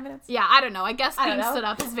 45 minutes? Yeah, I don't know. I guess being stood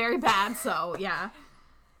up is very bad, so yeah.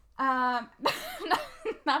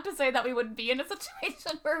 Not to say that we wouldn't be in a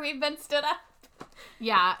situation where we've been stood up.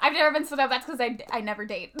 Yeah. I've never been stood up. That's because I never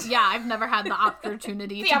date. Yeah, I've never had the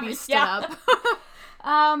opportunity to be stood up.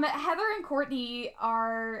 Heather and Courtney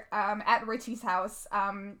are at Richie's house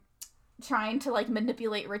trying to like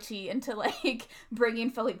manipulate Richie into like bringing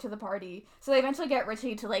Philippe to the party. So they eventually get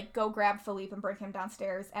Richie to like go grab Philippe and bring him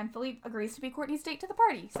downstairs, and Philippe agrees to be Courtney's date to the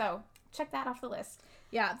party. So check that off the list.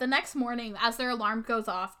 Yeah, the next morning, as their alarm goes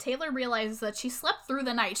off, Taylor realizes that she slept through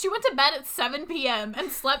the night. She went to bed at 7 p.m.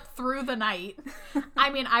 and slept through the night. I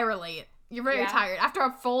mean, I relate. You're very tired. After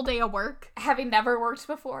a full day of work. Having never worked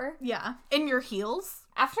before. Yeah. In your heels.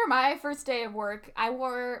 After my first day of work, I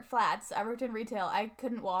wore flats. I worked in retail. I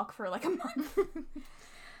couldn't walk for like a month.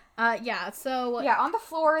 On the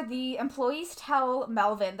floor, the employees tell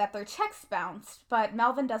Melvin that their checks bounced, but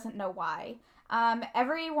Melvin doesn't know why.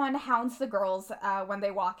 Everyone hounds the girls when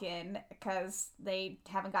they walk in because they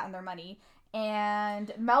haven't gotten their money.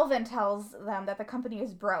 And Melvin tells them that the company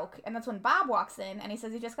is broke. And that's when Bob walks in and he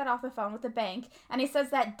says he just got off the phone with the bank. And he says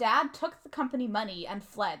that Dad took the company money and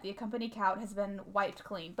fled. The company account has been wiped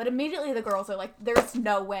clean. But immediately the girls are like, there's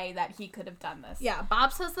no way that he could have done this. Yeah,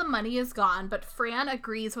 Bob says the money is gone, but Fran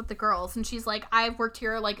agrees with the girls. And she's like, I've worked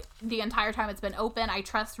here like the entire time it's been open. I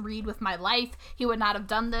trust Reed with my life. He would not have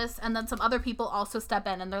done this. And then some other people also step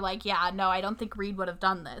in and they're like, yeah, no, I don't think Reed would have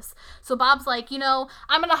done this. So Bob's like, I'm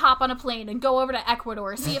going to hop on a plane and go over to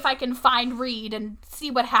Ecuador, see if I can find Reed and see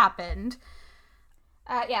what happened.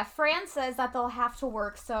 Fran says that they'll have to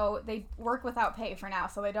work, so they work without pay for now,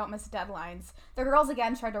 so they don't miss deadlines. The girls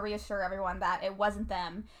again try to reassure everyone that it wasn't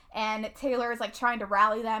them, and Taylor is like trying to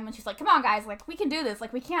rally them, and she's like, come on guys, like we can do this,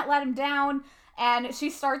 like we can't let him down. And she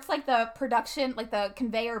starts like the production, like the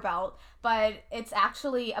conveyor belt, but it's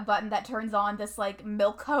actually a button that turns on this like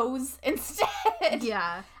milk hose instead.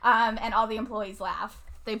 Yeah. And all the employees laugh.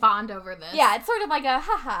 They bond over this. Yeah, it's sort of like a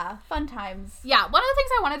haha, fun times. Yeah, one of the things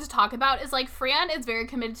I wanted to talk about is like Fran is very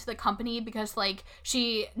committed to the company because like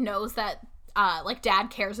she knows that like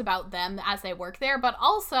Dad cares about them as they work there, but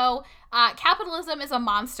also capitalism is a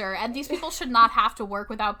monster and these people should not have to work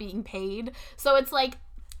without being paid. So it's like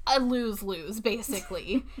a lose-lose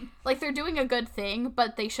basically. Like they're doing a good thing,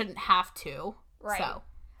 but they shouldn't have to. Right. So.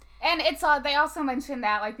 And it's they also mentioned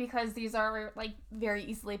that like because these are like very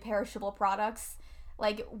easily perishable products,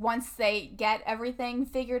 like once they get everything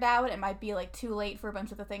figured out, it might be like too late for a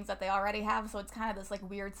bunch of the things that they already have. So it's kind of this like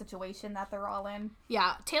weird situation that they're all in.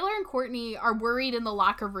 Yeah, Taylor and Courtney are worried in the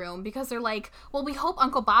locker room because they're like, well, we hope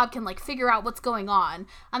Uncle Bob can like figure out what's going on.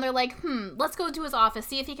 And they're like, let's go to his office,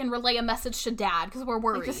 see if he can relay a message to Dad because we're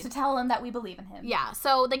worried. Like just to tell him that we believe in him. Yeah,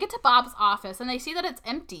 so they get to Bob's office and they see that it's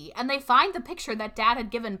empty and they find the picture that Dad had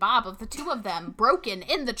given Bob of the two of them broken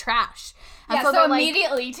in the trash. And yeah, so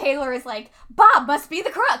immediately Taylor is like, Bob must be the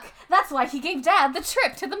crook. That's why he gave Dad the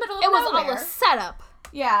trip to the middle of nowhere. It was all a setup.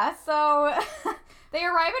 Yeah, so They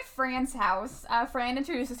arrive at Fran's house. Fran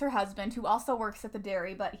introduces her husband, who also works at the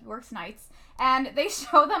dairy, but he works nights. And they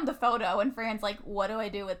show them the photo, and Fran's like, what do I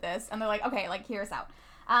do with this? And they're like, okay, like, hear us out.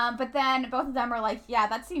 But then both of them are like, yeah,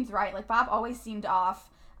 that seems right. Like, Bob always seemed off.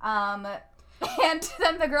 And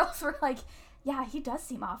then the girls were like, yeah, he does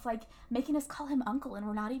seem off. Like, making us call him uncle, and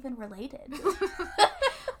we're not even related.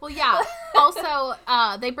 Well, yeah. Also,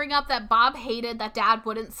 they bring up that Bob hated that Dad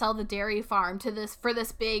wouldn't sell the dairy farm for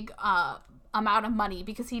this big amount of money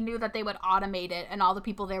because he knew that they would automate it and all the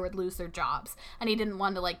people there would lose their jobs, and he didn't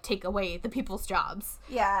want to like take away the people's jobs.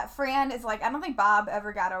 Yeah, Fran is like, I don't think Bob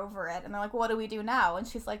ever got over it, and they're like, what do we do now? And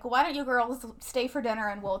she's like, well, why don't you girls stay for dinner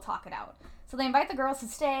and we'll talk it out. So they invite the girls to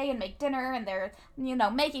stay and make dinner, and they're,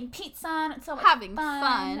 making pizza and so much having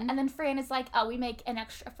fun. And then Fran is like, oh, we make an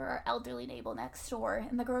extra for our elderly neighbor next door.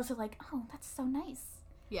 And the girls are like, oh, that's so nice.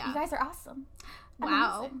 Yeah. You guys are awesome.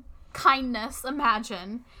 Wow. Amazing. Kindness,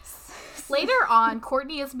 imagine. Later on,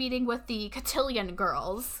 Courtney is meeting with the Cotillion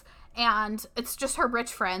girls, and it's just her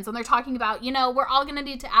rich friends, and they're talking about, we're all going to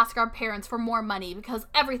need to ask our parents for more money because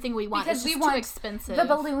everything we want is just too expensive. The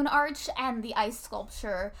balloon arch and the ice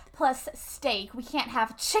sculpture, plus steak. We can't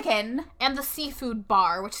have chicken. And the seafood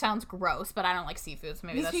bar, which sounds gross, but I don't like seafood, so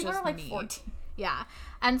maybe These that's people just are like me. 14. Yeah.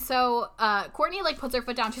 And so Courtney, like, puts her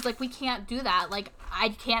foot down. She's like, we can't do that. Like, I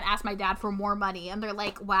can't ask my dad for more money. And they're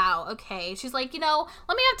like, wow, okay. She's like, let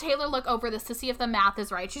me have Taylor look over this to see if the math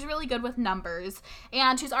is right. She's really good with numbers.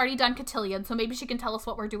 And she's already done cotillion, so maybe she can tell us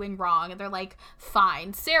what we're doing wrong. And they're like,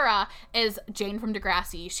 fine. Sarah is Jane from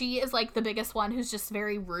Degrassi. She is, like, the biggest one who's just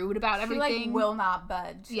very rude about everything. She, like, will not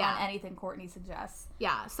budge on anything Courtney suggests.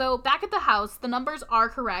 Yeah. So back at the house, the numbers are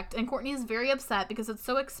correct. And Courtney is very upset because it's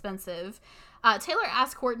so expensive. Taylor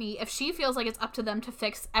asks Courtney if she feels like it's up to them to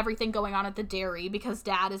fix everything going on at the dairy because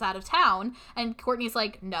Dad is out of town. And Courtney's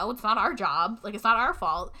like, no, it's not our job. Like, it's not our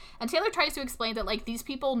fault. And Taylor tries to explain that, like, these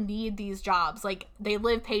people need these jobs. Like, they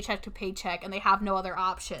live paycheck to paycheck and they have no other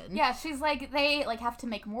option. Yeah, she's like, they, like, have to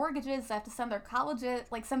make mortgages. They have to send their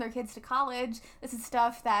send their kids to college. This is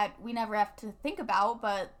stuff that we never have to think about,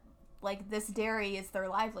 but, like, this dairy is their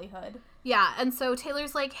livelihood. Yeah, and so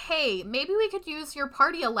Taylor's like, hey, maybe we could use your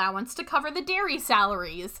party allowance to cover the dairy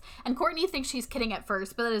salaries. And Courtney thinks she's kidding at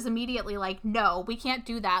first, but is immediately like, no, we can't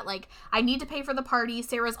do that. Like, I need to pay for the party.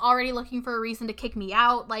 Sarah's already looking for a reason to kick me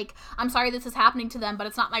out. Like, I'm sorry this is happening to them, but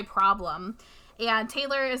it's not my problem. And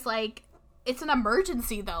Taylor is like, it's an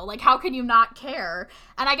emergency, though. Like, how can you not care?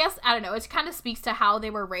 And I guess, I don't know, it kind of speaks to how they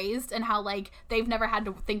were raised and how, like, they've never had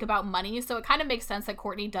to think about money. So it kind of makes sense that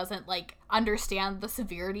Courtney doesn't, like, understand the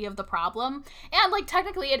severity of the problem. And, like,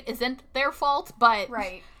 technically it isn't their fault, but...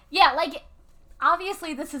 Right. Yeah, like,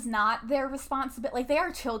 obviously this is not their responsibility. Like, they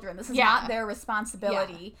are children. This is not their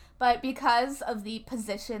responsibility. Yeah. But because of the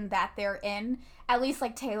position that they're in, at least,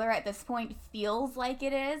 like, Taylor at this point feels like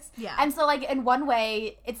it is. Yeah. And so, like, in one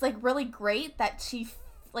way, it's, like, really great that she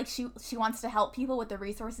wants to help people with the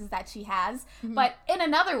resources that she has. Mm-hmm. But in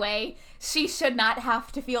another way, she should not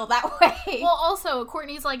have to feel that way. Well, also,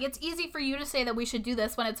 Courtney's like, it's easy for you to say that we should do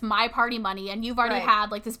this when it's my party money and you've already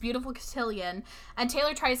had, like, this beautiful cotillion. And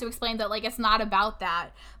Taylor tries to explain that, like, it's not about that.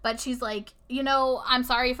 But she's like, I'm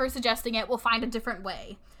sorry for suggesting it. We'll find a different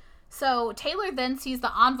way. So Taylor then sees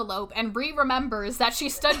the envelope and remembers that she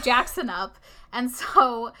stood Jackson up. And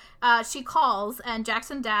so she calls, and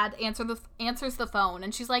Jackson's dad answers the phone.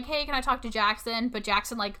 And she's like, hey, can I talk to Jackson? But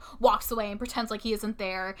Jackson, like, walks away and pretends like he isn't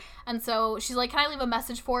there. And so she's like, can I leave a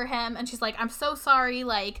message for him? And she's like, I'm so sorry.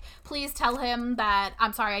 Like, please tell him that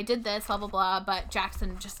I'm sorry I did this, blah, blah, blah. But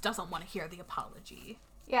Jackson just doesn't want to hear the apology.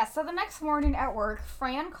 Yeah, so the next morning at work,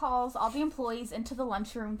 Fran calls all the employees into the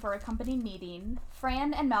lunchroom for a company meeting.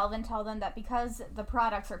 Fran and Melvin tell them that because the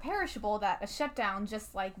products are perishable, that a shutdown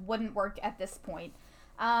just, like, wouldn't work at this point.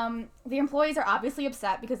 The employees are obviously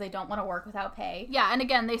upset because they don't want to work without pay. Yeah, and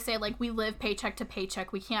again, they say, like, we live paycheck to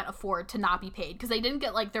paycheck. We can't afford to not be paid because they didn't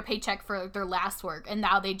get, like, their paycheck for their last work, and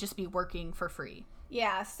now they'd just be working for free.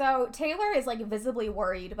 Yeah, so Taylor is, like, visibly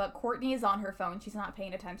worried, but Courtney is on her phone. She's not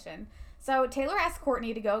paying attention. So Taylor asks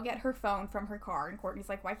Courtney to go get her phone from her car, and Courtney's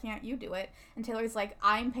like, why can't you do it? And Taylor's like,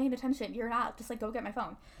 I'm paying attention. You're not. Just, like, go get my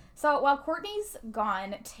phone. So while Courtney's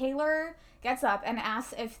gone, Taylor gets up and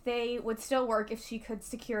asks if they would still work if she could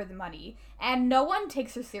secure the money. And no one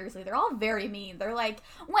takes her seriously. They're all very mean. They're like,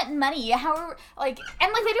 what money? How, like,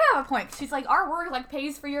 and, like, they do have a point. She's like, our work, like,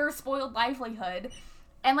 pays for your spoiled livelihood.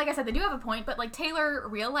 And like I said, they do have a point, but, like, Taylor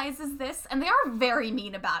realizes this, and they are very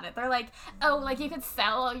mean about it. They're like, oh, like, you could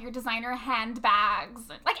sell your designer handbags.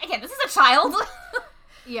 Like, again, this is a child.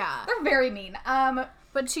 Yeah. They're very mean.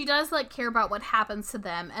 But she does, like, care about what happens to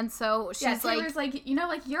them, and so she's Taylor's like, you know,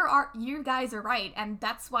 like, you guys are right, and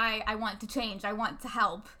that's why I want to change. I want to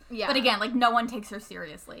help. Yeah. But again, like, no one takes her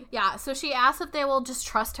seriously. Yeah, so she asks if they will just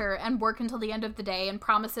trust her and work until the end of the day and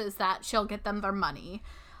promises that she'll get them their money.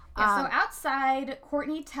 Yeah, so outside,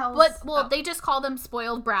 Courtney tells... They just call them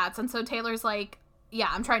spoiled brats, and so Taylor's like, yeah,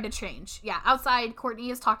 I'm trying to change. Yeah, outside,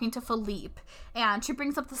 Courtney is talking to Philippe, and she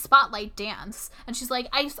brings up the spotlight dance, and she's like,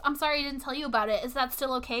 I'm sorry I didn't tell you about it. Is that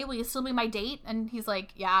still okay? Will you still be my date? And he's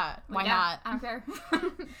like, yeah, why not? I don't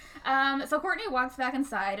care. So Courtney walks back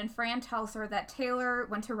inside, and Fran tells her that Taylor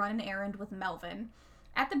went to run an errand with Melvin.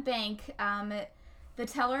 At the bank, the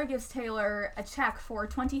teller gives Taylor a check for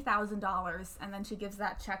 $20,000, and then she gives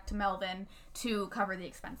that check to Melvin to cover the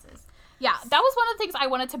expenses. Yeah, that was one of the things I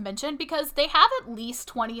wanted to mention, because they have at least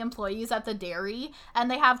 20 employees at the dairy,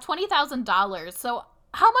 and they have $20,000. So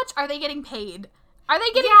how much are they getting paid? Are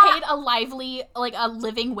they getting paid a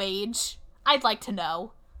living wage? I'd like to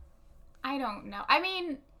know. I don't know. I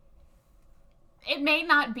mean, it may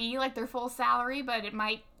not be, like, their full salary, but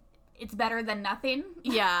it's better than nothing.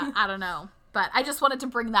 Yeah, I don't know. But I just wanted to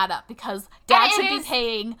bring that up, because Dad should be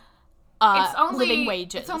paying living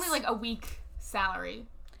wages. It's only, like, a week salary.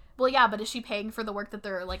 Well, yeah, but is she paying for the work that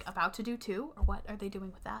they're, like, about to do, too? Or what are they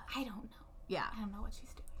doing with that? I don't know. Yeah. I don't know what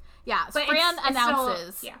she's doing. Yeah, so Fran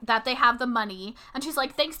announces that they have the money, and she's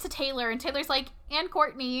like, thanks to Taylor, and Taylor's like, and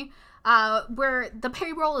Courtney, where the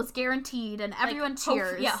payroll is guaranteed, and everyone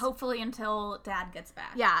cheers. Hopefully until Dad gets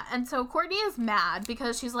back. Yeah, and so Courtney is mad,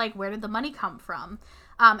 because she's like, where did the money come from?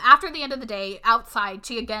 After the end of the day, outside,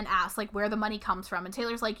 she again asks, like, where the money comes from. And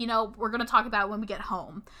Taylor's like, we're going to talk about it when we get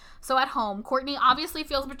home. So at home, Courtney obviously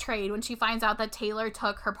feels betrayed when she finds out that Taylor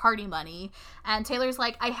took her party money. And Taylor's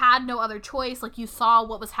like, I had no other choice. Like, you saw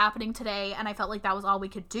what was happening today, and I felt like that was all we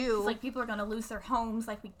could do. It's like, people are going to lose their homes.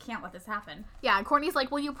 Like, we can't let this happen. Yeah, and Courtney's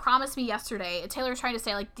like, well, you promised me yesterday. And Taylor's trying to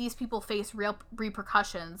say, like, these people face real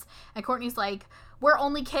repercussions. And Courtney's like, we're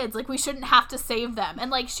only kids. Like, we shouldn't have to save them.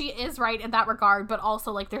 And, like, she is right in that regard, but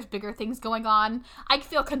also, like, there's bigger things going on. I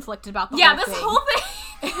feel conflicted about the whole thing. Yeah, this whole thing.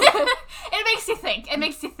 It makes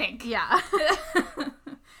you think. Yeah.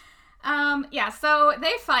 So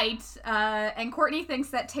they fight, and Courtney thinks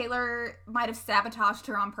that Taylor might have sabotaged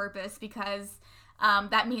her on purpose, because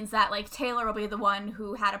that means that, like, Taylor will be the one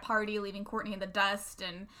who had a party, leaving Courtney in the dust,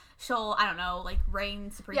 and she'll, I don't know, like,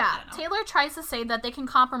 reign supreme. Yeah, I don't know. Taylor tries to say that they can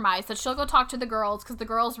compromise, that she'll go talk to the girls, because the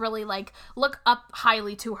girls really, like, look up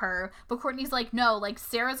highly to her. But Courtney's like, no, like,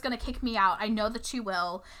 Sarah's gonna kick me out. I know that she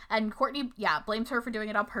will. And Courtney, blames her for doing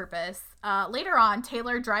it on purpose. Later on,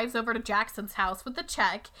 Taylor drives over to Jackson's house with the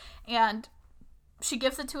check, and she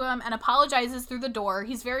gives it to him and apologizes through the door.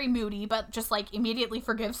 He's very moody, but just, like, immediately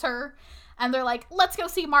forgives her. And they're like, let's go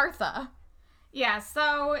see Martha. Yeah,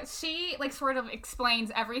 so she, like, sort of explains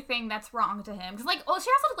everything that's wrong to him. Because, like, well, she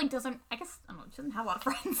also, like, doesn't, I guess, I don't know, she doesn't have a lot of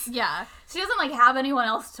friends. Yeah. She doesn't, like, have anyone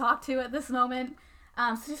else to talk to at this moment.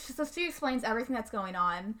 So she explains everything that's going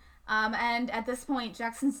on. And at this point,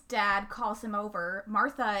 Jackson's dad calls him over.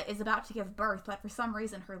 Martha is about to give birth, but for some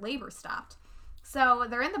reason her labor stopped. So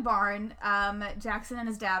they're in the barn. Jackson and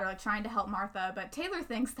his dad are, like, trying to help Martha, but Taylor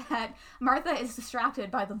thinks that Martha is distracted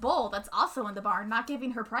by the bull that's also in the barn, not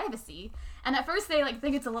giving her privacy. And at first they, like,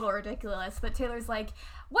 think it's a little ridiculous, but Taylor's like,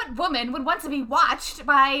 what woman would want to be watched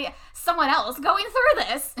by someone else going through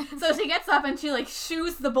this? So she gets up and she, like,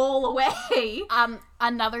 shoos the bull away.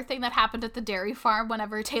 Another thing that happened at the dairy farm,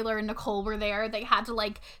 whenever Taylor and Nicole were there, they had to,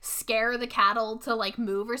 like, scare the cattle to, like,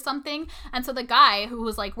 move or something. And so the guy who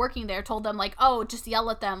was, like, working there told them, like, oh, just yell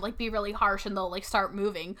at them, like, be really harsh, and they'll, like, start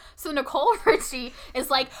moving. So Nicole Richie is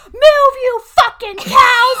like, move, you fucking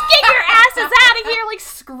cows! Get your asses out of here! Like,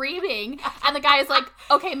 screaming. And the guy is like,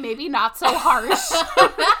 okay, maybe not so harsh.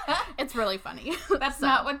 It's really funny. That's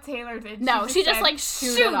not what Taylor did. No, she just like,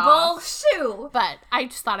 shoo, bull, shoo. But I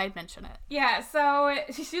just thought I'd mention it. Yeah, so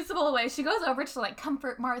she shoots the bull away. She goes over to, like,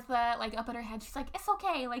 comfort Martha, like, up at her head. She's like, it's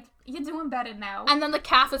okay, like, you're doing better now. And then the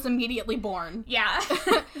calf is immediately born. Yeah.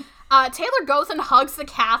 Taylor goes and hugs the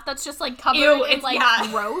calf that's just, like, covered in, like,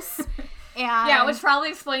 gross. And yeah, which probably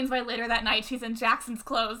explains why later that night she's in Jackson's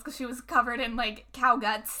clothes, because she was covered in, like, cow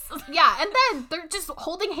guts. Yeah, and then they're just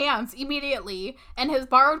holding hands immediately in his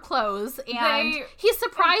borrowed clothes, and he's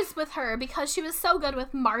surprised with her because she was so good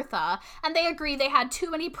with Martha, and they agree they had too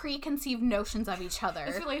many preconceived notions of each other.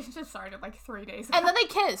 This relationship started, like, 3 days ago. And then they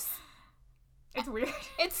kiss. It's weird.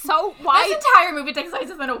 It's so... Why? This entire movie takes place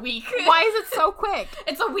within a week. Why is it so quick?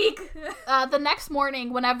 It's a week. The next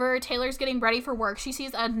morning, whenever Taylor's getting ready for work, she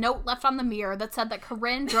sees a note left on the mirror that said that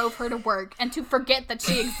Corinne drove her to work and to forget that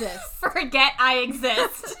she exists. Forget I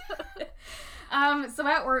exist. So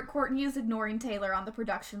at work, Courtney is ignoring Taylor on the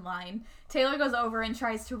production line. Taylor goes over and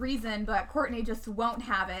tries to reason, but Courtney just won't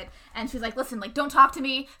have it. And she's like, listen, like, don't talk to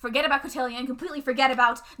me. Forget about cotillion. Completely forget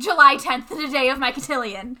about July 10th, the day of my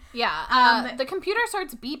cotillion. Yeah. The computer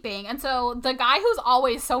starts beeping. And so the guy who's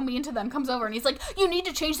always so mean to them comes over and he's like, you need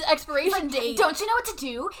to change the expiration date. Don't you know what to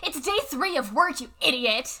do? It's day 3 of work, you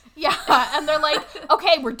idiot. Yeah. And they're like,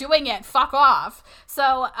 okay, we're doing it. Fuck off.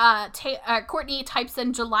 So Courtney types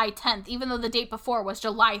in July 10th, even though the date before was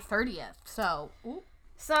July 30th.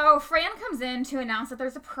 So Fran comes in to announce that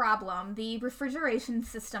there's a problem. The refrigeration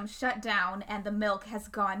system shut down and the milk has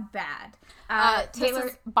gone bad. Taylor,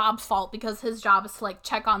 this is Bob's fault because his job is to like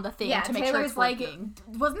check on the thing to make sure it's working.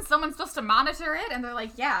 Wasn't someone supposed to monitor it? And they're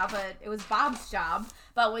like, yeah, but it was Bob's job.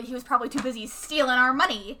 But he was probably too busy stealing our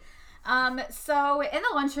money. So in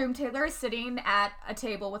the lunchroom, Taylor is sitting at a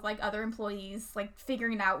table with like other employees, like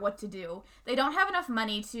figuring out what to do. They don't have enough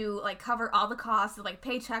money to like cover all the costs of like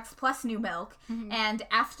paychecks plus new milk. Mm-hmm. And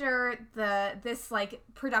after this like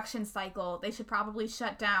production cycle, they should probably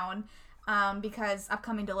shut down, because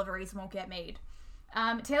upcoming deliveries won't get made.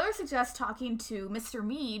 Taylor suggests talking to Mr.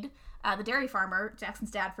 Mead, the dairy farmer, Jackson's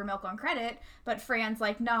dad, for milk on credit. But Fran's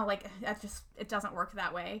like, no, like it doesn't work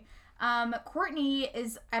that way. Courtney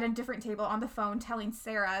is at a different table on the phone telling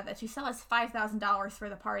Sarah that she still has $5,000 for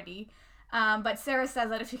the party. But Sarah says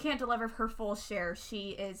that if she can't deliver her full share,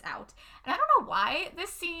 she is out. And I don't know why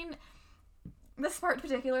this part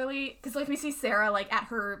particularly, because like we see Sarah like at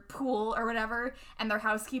her pool or whatever, and their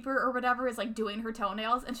housekeeper or whatever is like doing her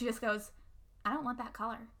toenails, and she just goes, I don't want that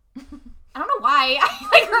color. I don't know why. I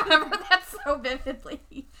like remember that so vividly.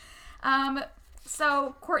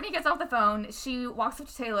 So Courtney gets off the phone. She walks up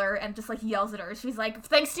to Taylor and just like yells at her. She's like,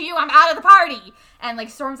 thanks to you, I'm out of the party. And like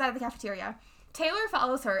storms out of the cafeteria. Taylor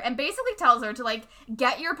follows her and basically tells her to like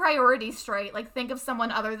get your priorities straight. Like think of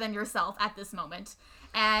someone other than yourself at this moment.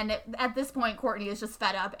 And at this point, Courtney is just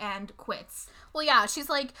fed up and quits. Well, yeah, she's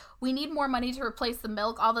like, we need more money to replace the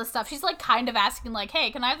milk, all this stuff. She's like kind of asking like,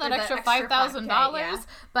 hey, can I have that extra $5,000? Yeah.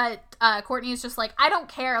 But Courtney is just like, I don't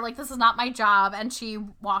care. Like, this is not my job. And she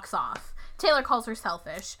walks off. Taylor calls her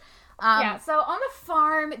selfish. So on the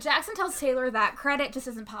farm, Jackson tells Taylor that credit just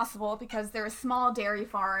isn't possible because they're a small dairy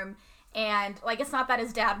farm. And, like, it's not that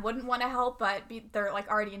his dad wouldn't want to help, but they're,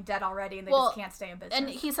 like, already in debt already, and they just can't stay in business. And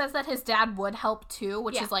he says that his dad would help, too,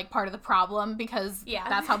 which is, like, part of the problem, because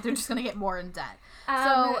that's how they're just going to get more in debt.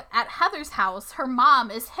 So, at Heather's house, her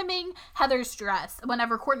mom is hemming Heather's dress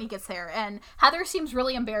whenever Courtney gets there, and Heather seems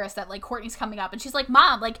really embarrassed that, like, Courtney's coming up, and she's like,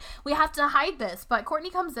 Mom, like, we have to hide this, but Courtney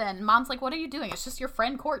comes in, and Mom's like, what are you doing? It's just your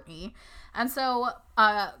friend Courtney. And so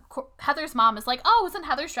Heather's mom is like, oh, isn't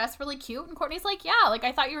Heather's dress really cute? And Courtney's like, yeah, like,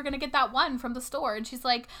 I thought you were going to get that one from the store. And she's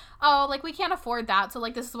like, oh, like, we can't afford that. So,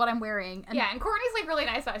 like, this is what I'm wearing. And and Courtney's, like, really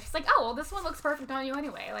nice about it. She's like, oh, well, this one looks perfect on you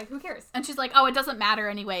anyway. Like, who cares? And she's like, oh, it doesn't matter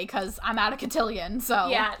anyway because I'm out of cotillion, so.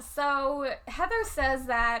 Yeah, so Heather says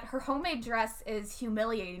that her homemade dress is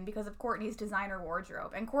humiliating because of Courtney's designer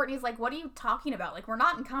wardrobe. And Courtney's like, what are you talking about? Like, we're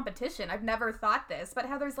not in competition. I've never thought this. But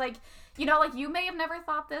Heather's like, you know, like, you may have never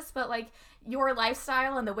thought this, but, like, your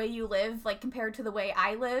lifestyle and the way you live, like, compared to the way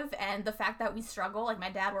I live and the fact that we struggle, like, my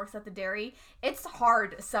dad works at the dairy, it's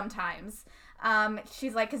hard sometimes.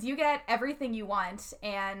 She's like, because you get everything you want,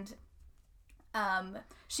 and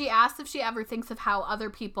she asks if she ever thinks of how other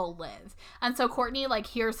people live. And so Courtney, like,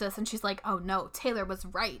 hears this, and she's like, oh, no, Taylor was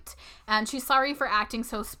right. And she's sorry for acting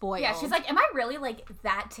so spoiled. Yeah, she's like, am I really, like,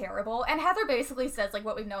 that terrible? And Heather basically says, like,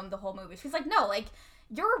 what we've known the whole movie. She's like, no, like,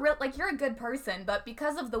 you're a good person, but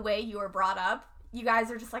because of the way you were brought up, you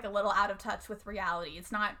guys are just, like, a little out of touch with reality.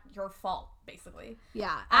 It's not your fault, basically.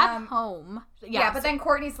 Yeah, at home. Yeah, but then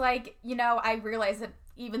Courtney's like, you know, I realize that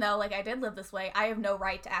even though, like, I did live this way, I have no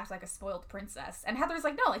right to act like a spoiled princess. And Heather's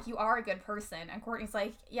like, no, like, you are a good person. And Courtney's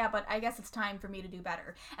like, yeah, but I guess it's time for me to do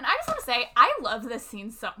better. And I just want to say, I love this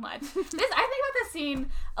scene so much. I think about this scene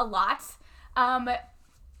a lot.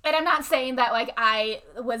 And I'm not saying that, like, I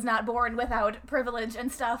was not born without privilege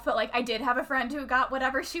and stuff, but, like, I did have a friend who got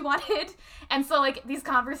whatever she wanted. And so, like, these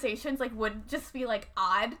conversations, like, would just be, like,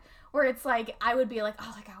 odd, where it's, like, I would be like,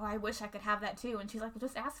 oh, like, oh, I wish I could have that, too. And she's like, well,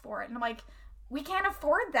 just ask for it. And I'm like, we can't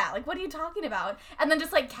afford that. Like, what are you talking about? And then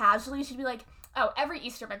just, like, casually, she'd be like, oh, every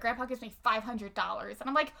Easter, my grandpa gives me $500. And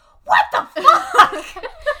I'm like, what the fuck?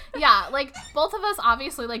 Yeah, like, both of us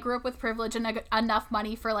obviously, like, grew up with privilege and enough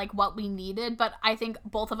money for, like, what we needed, but I think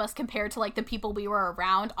both of us, compared to, like, the people we were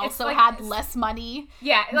around, also had less money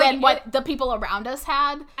than what the people around us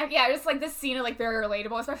had. Yeah, just, like, this scene is, like, very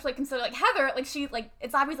relatable, especially, like, consider, like, Heather, like, she, like,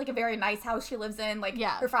 it's obviously, like, a very nice house she lives in, like,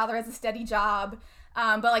 her father has a steady job,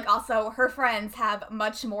 but, like, also, her friends have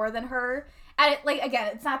much more than her, and, it, like,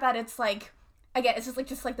 again, it's not that it's, like, again, it's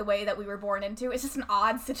just like the way that we were born into. It's just an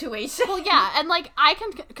odd situation. Well, yeah, and, like, I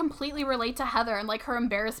can completely relate to Heather and, like, her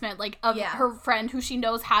embarrassment, like, of her friend who she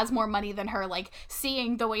knows has more money than her, like,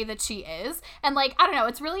 seeing the way that she is. And, like, I don't know,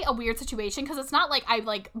 it's really a weird situation, because it's not like I,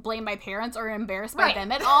 like, blame my parents or am embarrassed by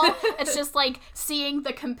them at all. It's just, like, seeing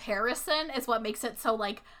the comparison is what makes it so,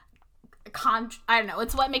 like, I don't know,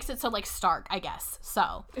 it's what makes it so, like, stark, I guess.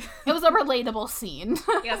 So, it was a relatable scene.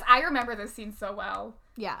 Yes, I remember this scene so well.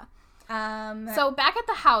 Yeah. So back at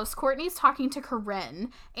the house, Courtney's talking to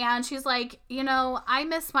Corinne, and she's like, you know, I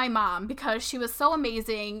miss my mom because she was so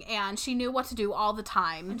amazing and she knew what to do all the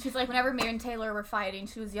time. And she's like, whenever me and Taylor were fighting,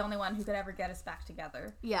 she was the only one who could ever get us back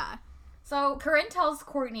together. Yeah. So Corinne tells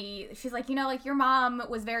Courtney, she's like, you know, like, your mom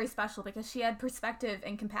was very special because she had perspective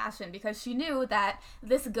and compassion, because she knew that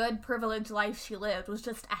this good, privileged life she lived was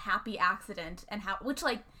just a happy accident, and which,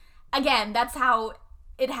 like, again, that's how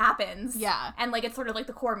it happens. Yeah. And, like, it's sort of like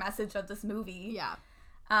the core message of this movie. Yeah.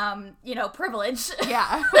 You know, privilege.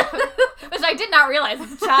 Yeah. Which I did not realize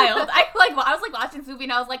as a child. I was like watching this movie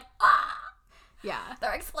and I was like, yeah.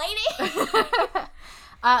 They're explaining.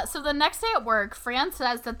 So the next day at work, Fran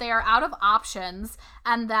says that they are out of options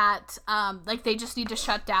and that, like, they just need to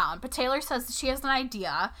shut down. But Taylor says that she has an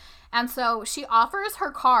idea. And so she offers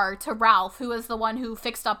her car to Ralph, who is the one who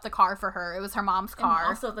fixed up the car for her. It was her mom's car. And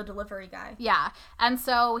also the delivery guy. Yeah. And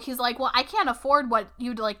so he's like, well, I can't afford what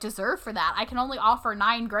you'd, like, deserve for that. I can only offer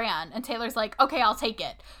 $9,000. And Taylor's like, okay, I'll take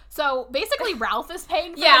it. So basically Ralph is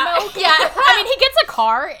paying for the milk. Yeah. I mean, he gets a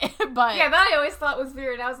car, but... Yeah, that I always thought was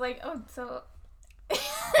weird. I was like, oh, so...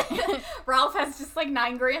 Ralph has just, like,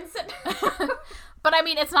 $9,000 sitting. But, I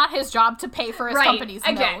mean, it's not his job to pay for his company's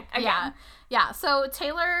milk. Again. Yeah, so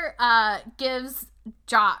Taylor gives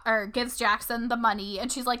Jackson the money,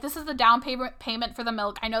 and she's like, this is the down payment for the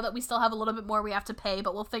milk. I know that we still have a little bit more we have to pay,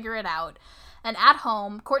 but we'll figure it out. And at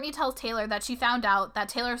home, Courtney tells Taylor that she found out that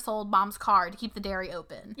Taylor sold Mom's car to keep the dairy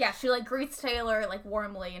open. Yeah, she, like, greets Taylor, like,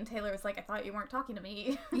 warmly, and Taylor's like, I thought you weren't talking to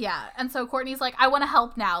me. Yeah, and so Courtney's like, I want to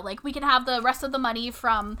help now. Like, we can have the rest of the money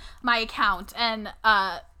from my account. And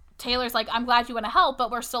Taylor's like, I'm glad you want to help,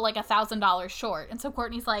 but we're still, like, $1,000 short. And so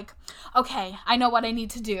Courtney's like, okay, I know what I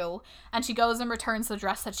need to do. And she goes and returns the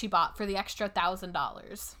dress that she bought for the extra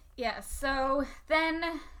 $1,000. Yeah, so then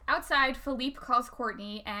outside, Philippe calls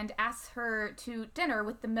Courtney and asks her to dinner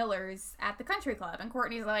with the Millers at the country club. And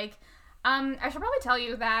Courtney's like, I should probably tell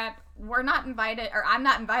you that we're not invited, or I'm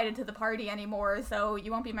not invited to the party anymore, so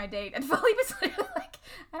you won't be my date. And Philippe is like,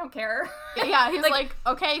 I don't care. Yeah, he's like,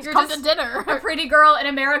 okay, you're come to dinner. A pretty girl in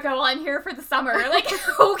America while I'm here for the summer. Like,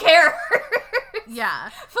 who cares? Yeah.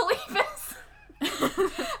 Philippe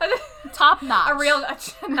is top notch. A real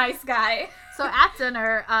nice guy. So at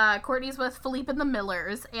dinner, Courtney's with Philippe and the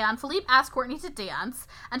Millers, and Philippe asks Courtney to dance,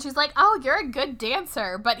 and she's like, oh, you're a good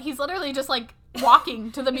dancer, but he's literally just, like,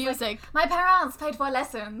 walking to the music. Like, my parents paid for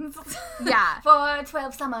lessons. Yeah. For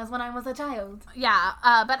 12 summers when I was a child. Yeah,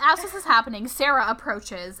 but as this is happening, Sarah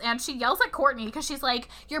approaches, and she yells at Courtney, because she's like,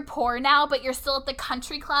 you're poor now, but you're still at the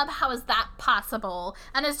country club? How is that possible?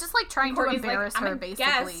 And it's just, like, trying to embarrass her, basically.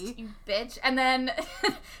 Guest, you bitch. And then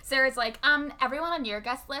Sarah's like, everyone on your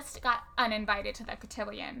guest list got uninvited to the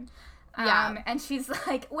cotillion. Yeah. And she's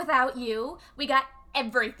like, without you, we got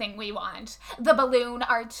everything we want. The balloon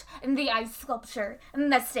art, and the ice sculpture,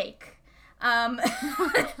 and the steak. And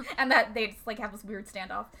that they just, like, have this weird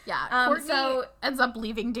standoff. Yeah. Courtney ends up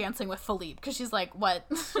leaving dancing with Philippe, because she's like, what?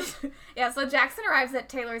 Yeah, so Jackson arrives at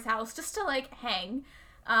Taylor's house just to, like, hang.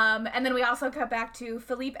 And then we also cut back to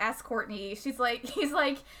Philippe asks Courtney, he's like,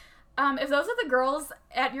 if those are the girls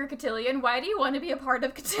at your cotillion, why do you want to be a part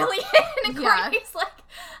of cotillion? And Courtney's like,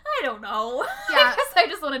 I don't know. Yeah. I guess I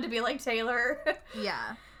just wanted to be like Taylor.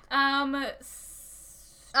 Yeah.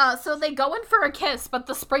 So they go in for a kiss, but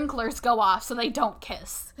the sprinklers go off, so they don't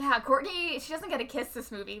kiss. Yeah, Courtney, she doesn't get a kiss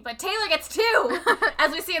this movie, but Taylor gets two,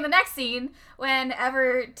 as we see in the next scene,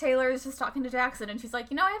 whenever Taylor's just talking to Jackson, and she's like,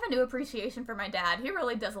 you know, I have a new appreciation for my dad. He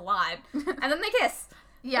really does a lot. And then they kiss.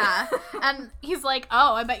 Yeah, and he's like,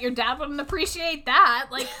 oh, I bet your dad wouldn't appreciate that.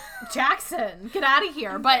 Like, Jackson, get out of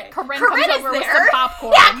here. But Corinne comes over with some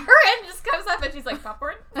popcorn. Yeah, Corinne just comes up and she's like,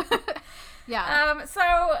 popcorn? Yeah.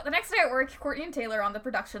 So the next day at work, Courtney and Taylor are on the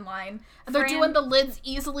production line. They're doing the lids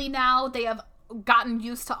easily now. They have gotten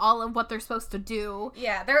used to all of what they're supposed to do.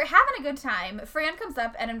 Yeah, they're having a good time. Fran comes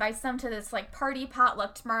up and invites them to this, like, party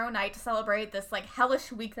potluck tomorrow night to celebrate this, like,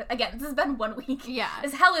 hellish week that, again, this has been 1 week. Yeah.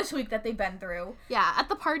 This hellish week that they've been through. Yeah, at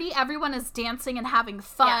the party, everyone is dancing and having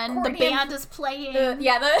fun. Yeah, the band is playing.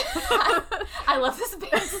 I love this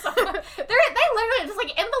band so much. They literally just,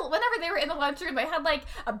 like, whenever they were in the lunchroom, they had, like,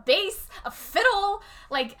 a bass, a fiddle,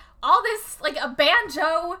 like, all this, like, a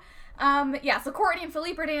banjo. So Courtney and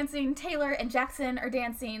Philippe are dancing, Taylor and Jackson are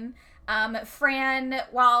dancing. Fran,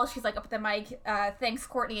 while she's like up at the mic, thanks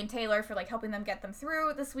Courtney and Taylor for like helping them get them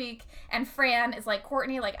through this week. And Fran is like,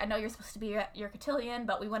 Courtney, like, I know you're supposed to be your cotillion,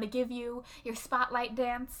 but we want to give you your spotlight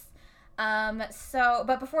dance.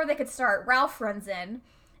 But before they could start, Ralph runs in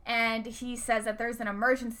and he says that there's an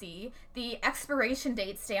emergency. The expiration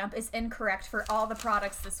date stamp is incorrect for all the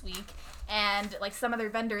products this week, and like some other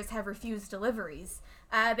vendors have refused deliveries.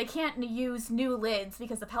 They can't use new lids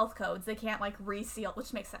because of health codes. They can't like reseal,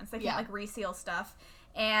 which makes sense. They can't like reseal stuff.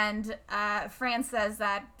 And Fran says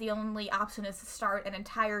that the only option is to start an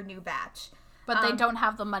entire new batch. But they don't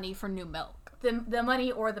have the money for new milk. The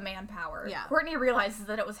money or the manpower. Yeah. Courtney realizes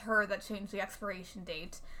that it was her that changed the expiration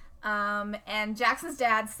date. And Jackson's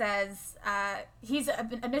dad says, he's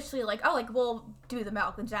initially like, oh, like, we'll do the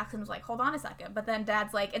milk. And Jackson was like, hold on a second. But then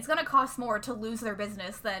Dad's like, it's gonna cost more to lose their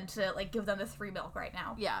business than to, like, give them this free milk right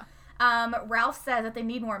now. Yeah. Ralph says that they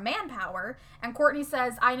need more manpower. And Courtney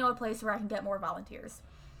says, I know a place where I can get more volunteers.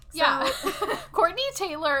 Yeah. Courtney,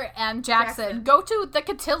 Taylor, and Jackson go to the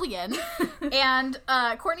cotillion, and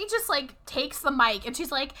Courtney just, like, takes the mic, and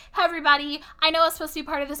she's like, hey, everybody, I know it's supposed to be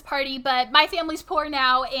part of this party, but my family's poor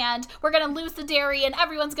now, and we're gonna lose the dairy, and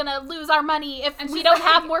everyone's gonna lose our money if we don't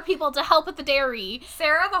have more people to help with the dairy.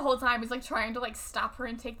 Sarah the whole time is, like, trying to, like, stop her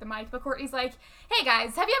and take the mic, but Courtney's like, hey,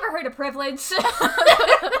 guys, have you ever heard of privilege?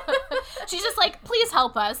 She's just like, please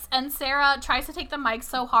help us, and Sarah tries to take the mic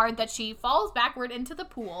so hard that she falls backward into the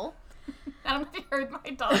pool. I don't know if you heard my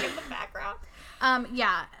dog in the background.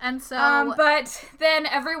 Yeah, and so... but then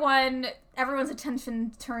everyone's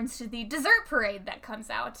attention turns to the dessert parade that comes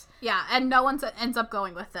out. Yeah, and no one ends up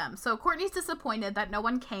going with them. So Courtney's disappointed that no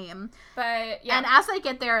one came. But, yeah. And as they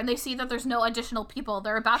get there and they see that there's no additional people,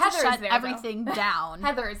 they're about to shut everything down.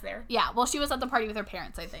 Heather is there. Yeah, well, she was at the party with her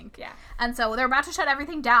parents, I think. Yeah. And so they're about to shut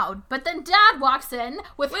everything down. But then Dad walks in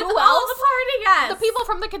with who else? All the party guests. The people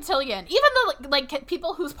from the cotillion. Even the, like,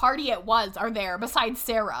 people whose party it was are there, besides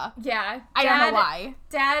Sarah. Yeah. I don't know why.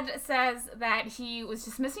 Dad says that he was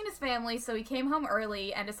just missing his family, so he came home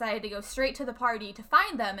early and decided to go straight to the party to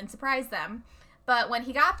find them and surprise them. But when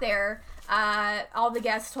he got there, all the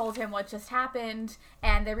guests told him what just happened,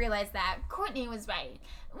 and they realized that Courtney was right.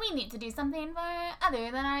 We need to do something for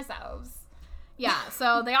other than ourselves. Yeah,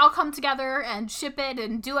 so they all come together and ship it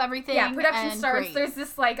and do everything. Yeah, production starts. Great. There's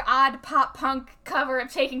this, like, odd pop-punk cover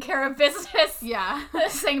of Taking Care of Business. Yeah.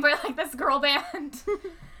 Sang by, like, this girl band.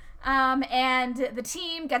 And the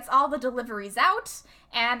team gets all the deliveries out,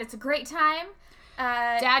 and it's a great time.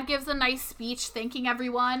 Dad gives a nice speech thanking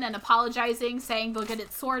everyone and apologizing, saying they'll get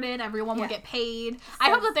it sorted, everyone will get paid. So, I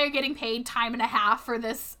hope that they're getting paid time and a half for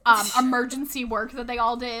this emergency work that they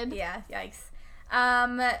all did. Yeah, yikes.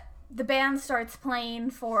 The band starts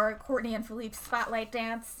playing for Courtney and Philippe's spotlight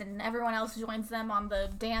dance, and everyone else joins them on the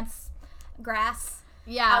dance grass.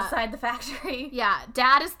 Yeah. Outside the factory. Yeah.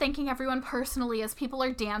 Dad is thanking everyone personally as people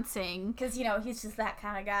are dancing. Because, you know, he's just that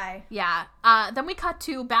kind of guy. Yeah. Then we cut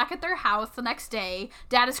to back at their house the next day.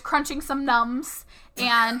 Dad is crunching some Nums.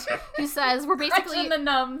 And he says we're basically... Crunching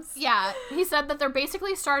the Nums. Yeah. He said that they're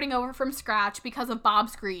basically starting over from scratch because of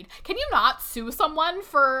Bob's greed. Can you not sue someone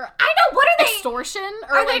for... I know. What are they... Extortion?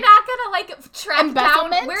 Or are they not going to, like, track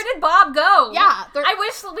embezzlement? Down? Where did Bob go? Yeah. I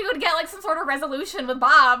wish we would get, like, some sort of resolution with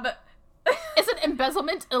Bob. Isn't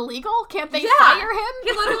embezzlement illegal? Can't they fire him?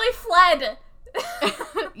 He literally fled.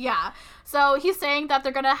 Yeah. So he's saying that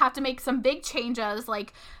they're gonna have to make some big changes.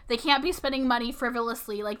 Like, they can't be spending money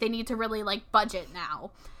frivolously. Like, they need to really, like, budget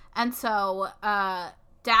now. And so,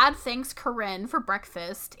 Dad thanks Corinne for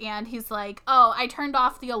breakfast, and he's like, oh, I turned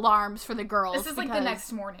off the alarms for the girls. This is, like, the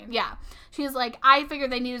next morning. Yeah. She's like, I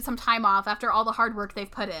figured they needed some time off after all the hard work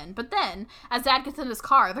they've put in. But then, as Dad gets in his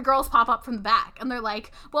car, the girls pop up from the back, and they're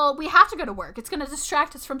like, well, we have to go to work. It's going to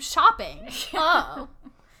distract us from shopping. Oh.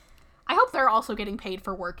 I hope they're also getting paid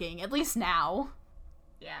for working, at least now.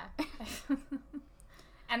 Yeah.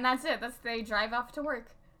 And that's it. They drive off to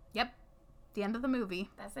work. Yep. The end of the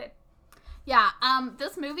movie. That's it. Yeah,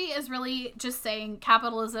 this movie is really just saying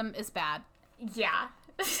capitalism is bad. Yeah.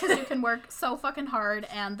 Because you can work so fucking hard,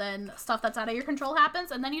 and then stuff that's out of your control happens,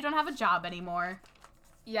 and then you don't have a job anymore.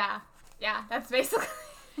 Yeah. Yeah, that's basically...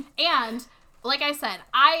 And, like I said,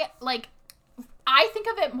 I think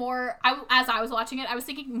of it more, as I was watching it, I was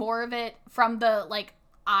thinking more of it from the, like,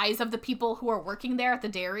 eyes of the people who are working there at the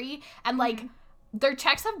dairy, and, like, their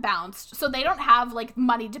checks have bounced, so they don't have, like,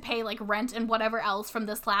 money to pay, like, rent and whatever else from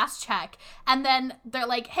this last check. And then they're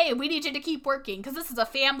like, hey, we need you to keep working because this is a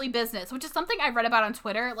family business, which is something I read about on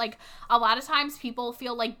Twitter. Like, a lot of times people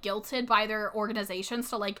feel, like, guilted by their organizations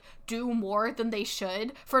to, like, do more than they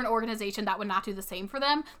should for an organization that would not do the same for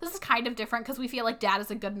them. This is kind of different because we feel like Dad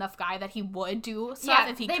is a good enough guy that he would do stuff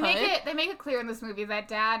if he could. They make it clear in this movie that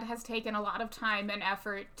Dad has taken a lot of time and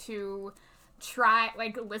effort to try,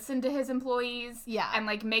 like, listen to his employees, and,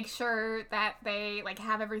 like, make sure that they, like,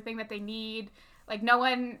 have everything that they need. Like, no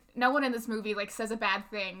one in this movie, like, says a bad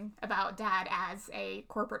thing about Dad as a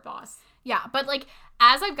corporate boss. Yeah, but, like,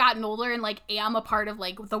 as I've gotten older and, like, am a part of,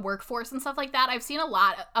 like, the workforce and stuff like that, I've seen a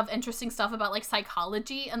lot of interesting stuff about, like,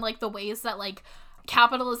 psychology and, like, the ways that, like,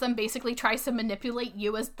 capitalism basically tries to manipulate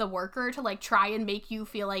you as the worker to, like, try and make you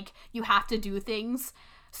feel like you have to do things.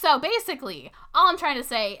 So, basically, all I'm trying to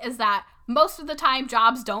say is that most of the time,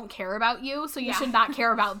 jobs don't care about you, so you should not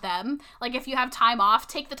care about them. Like, if you have time off,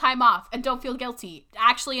 take the time off and don't feel guilty.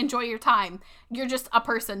 Actually enjoy your time. You're just a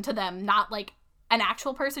person to them, not, like, an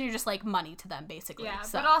actual person. You're just, like, money to them, basically. Yeah,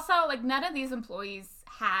 so. But also, like, none of these employees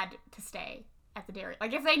had to stay at the dairy.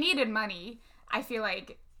 Like, if they needed money, I feel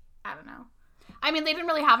like, I don't know. I mean, they didn't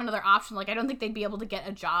really have another option. Like, I don't think they'd be able to get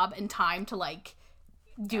a job in time to, like,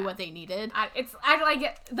 do what they needed. I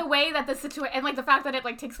like the way that the situation, and, like, the fact that it,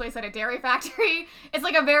 like, takes place at a dairy factory. It's,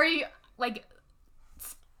 like, a very, like,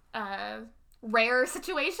 rare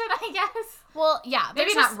situation, I guess. Well, yeah.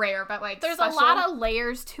 Maybe not rare, but, like, there's special. a lot of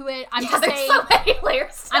layers to it. I'm just saying. There's so many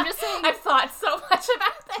layers. I'm just saying. I've thought so much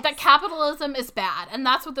about this. That capitalism is bad, and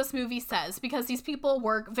that's what this movie says, because these people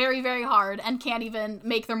work very, very hard and can't even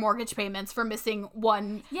make their mortgage payments for missing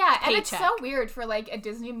one paycheck. And it's so weird for, like, a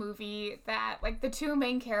Disney movie that, like, the two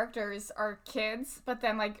main characters are kids, but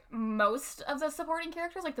then, like, most of the supporting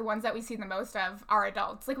characters, like, the ones that we see the most of, are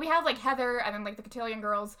adults. Like, we have, like, Heather and then, like, the Cotillion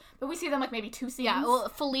girls, but we see them, like, maybe 2 scenes. Yeah, well,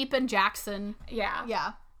 Philippe and Jackson.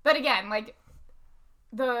 Yeah. But again, like,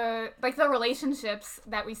 the relationships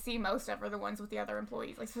that we see most of are the ones with the other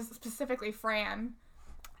employees, like, specifically Fran.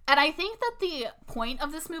 And I think that the point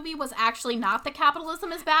of this movie was actually not that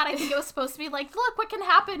capitalism is bad. I think it was supposed to be like, look what can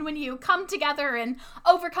happen when you come together and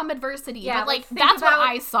overcome adversity. Yeah, but, like, that's what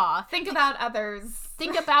I saw. Think about others.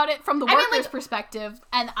 Think about it from the worker's perspective,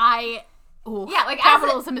 and like,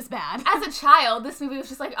 capitalism is bad. As a child, this movie was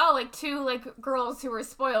just like, oh, like, 2, like, girls who were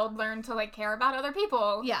spoiled learn to, like, care about other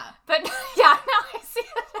people. Yeah. But, yeah, now I see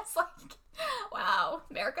it as, like, wow,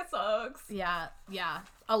 America sucks. Yeah.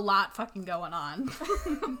 A lot fucking going on.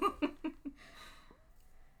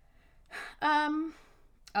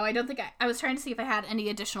 I don't think I was trying to see if I had any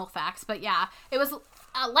additional facts, but yeah, it was,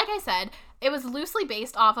 like I said, it was loosely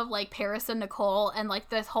based off of, like, Paris and Nicole and, like,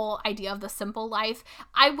 this whole idea of the simple life.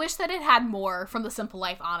 I wish that it had more from the simple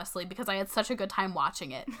life, honestly, because I had such a good time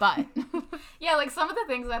watching it, but. Yeah, like, some of the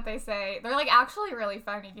things that they say, they're, like, actually really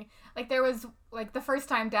funny. Like, there was, like, the first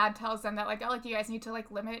time Dad tells them that, like, oh, like, you guys need to, like,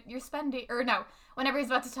 limit your spending, or no, whenever he's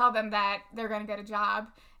about to tell them that they're gonna get a job,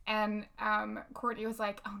 and Courtney was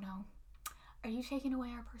like, oh no, are you taking away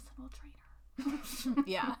our personal trainer?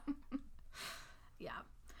 Yeah.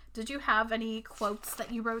 Did you have any quotes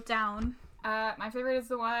that you wrote down? My favorite is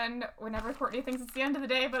the one whenever Courtney thinks it's the end of the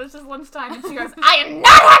day, but it's just lunchtime, and she goes, I am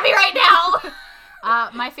not happy right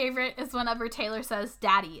now! My favorite is whenever Taylor says,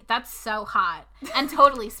 Daddy, that's so hot, and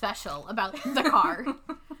totally special about the car.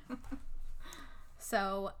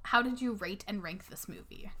 So, how did you rate and rank this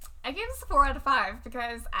movie? I gave this a 4 out of 5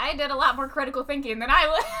 because I did a lot more critical thinking than I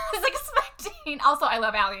was expecting. Also, I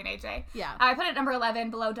love Allie and AJ. Yeah. I put it number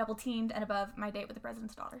 11, below Double Teamed, and above My Date with the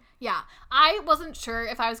President's Daughter. Yeah. I wasn't sure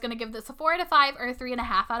if I was going to give this a 4 out of 5 or a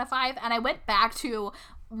 3.5 out of 5, and I went back to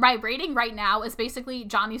my rating right now is basically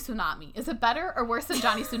Johnny Tsunami. Is it better or worse than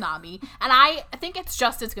Johnny Tsunami? And I think it's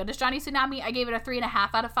just as good as Johnny Tsunami. I gave it a 3.5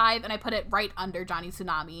 out of 5, and I put it right under Johnny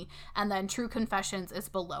Tsunami. And then True Confessions is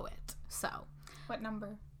below it. So. What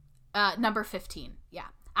number? Number 15. Yeah.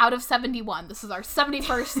 Out of 71. This is our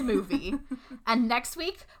 71st movie. And next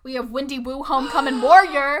week, we have Wendy Wu Homecoming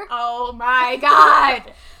Warrior. Oh my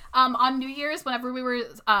god! On New Year's, whenever we were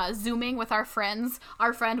Zooming with our friend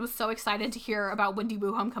was so excited to hear about Wendy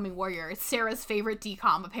Wu Homecoming Warrior. It's Sarah's favorite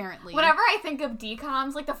DCOM, apparently. Whenever I think of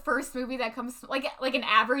DCOMs, like, the first movie that comes, like an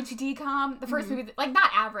average DCOM, the first movie, like, not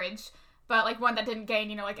average, but, like, one that didn't gain,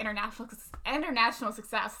 you know, like, international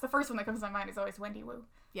success. The first one that comes to my mind is always Wendy Wu.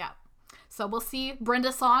 Yeah. So we'll see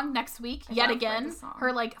Brenda Song next week, yet again.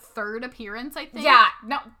 Her, like, 3rd appearance, I think. Yeah,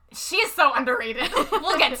 no, she is so underrated.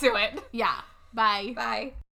 We'll get to it. Yeah. Bye. Bye.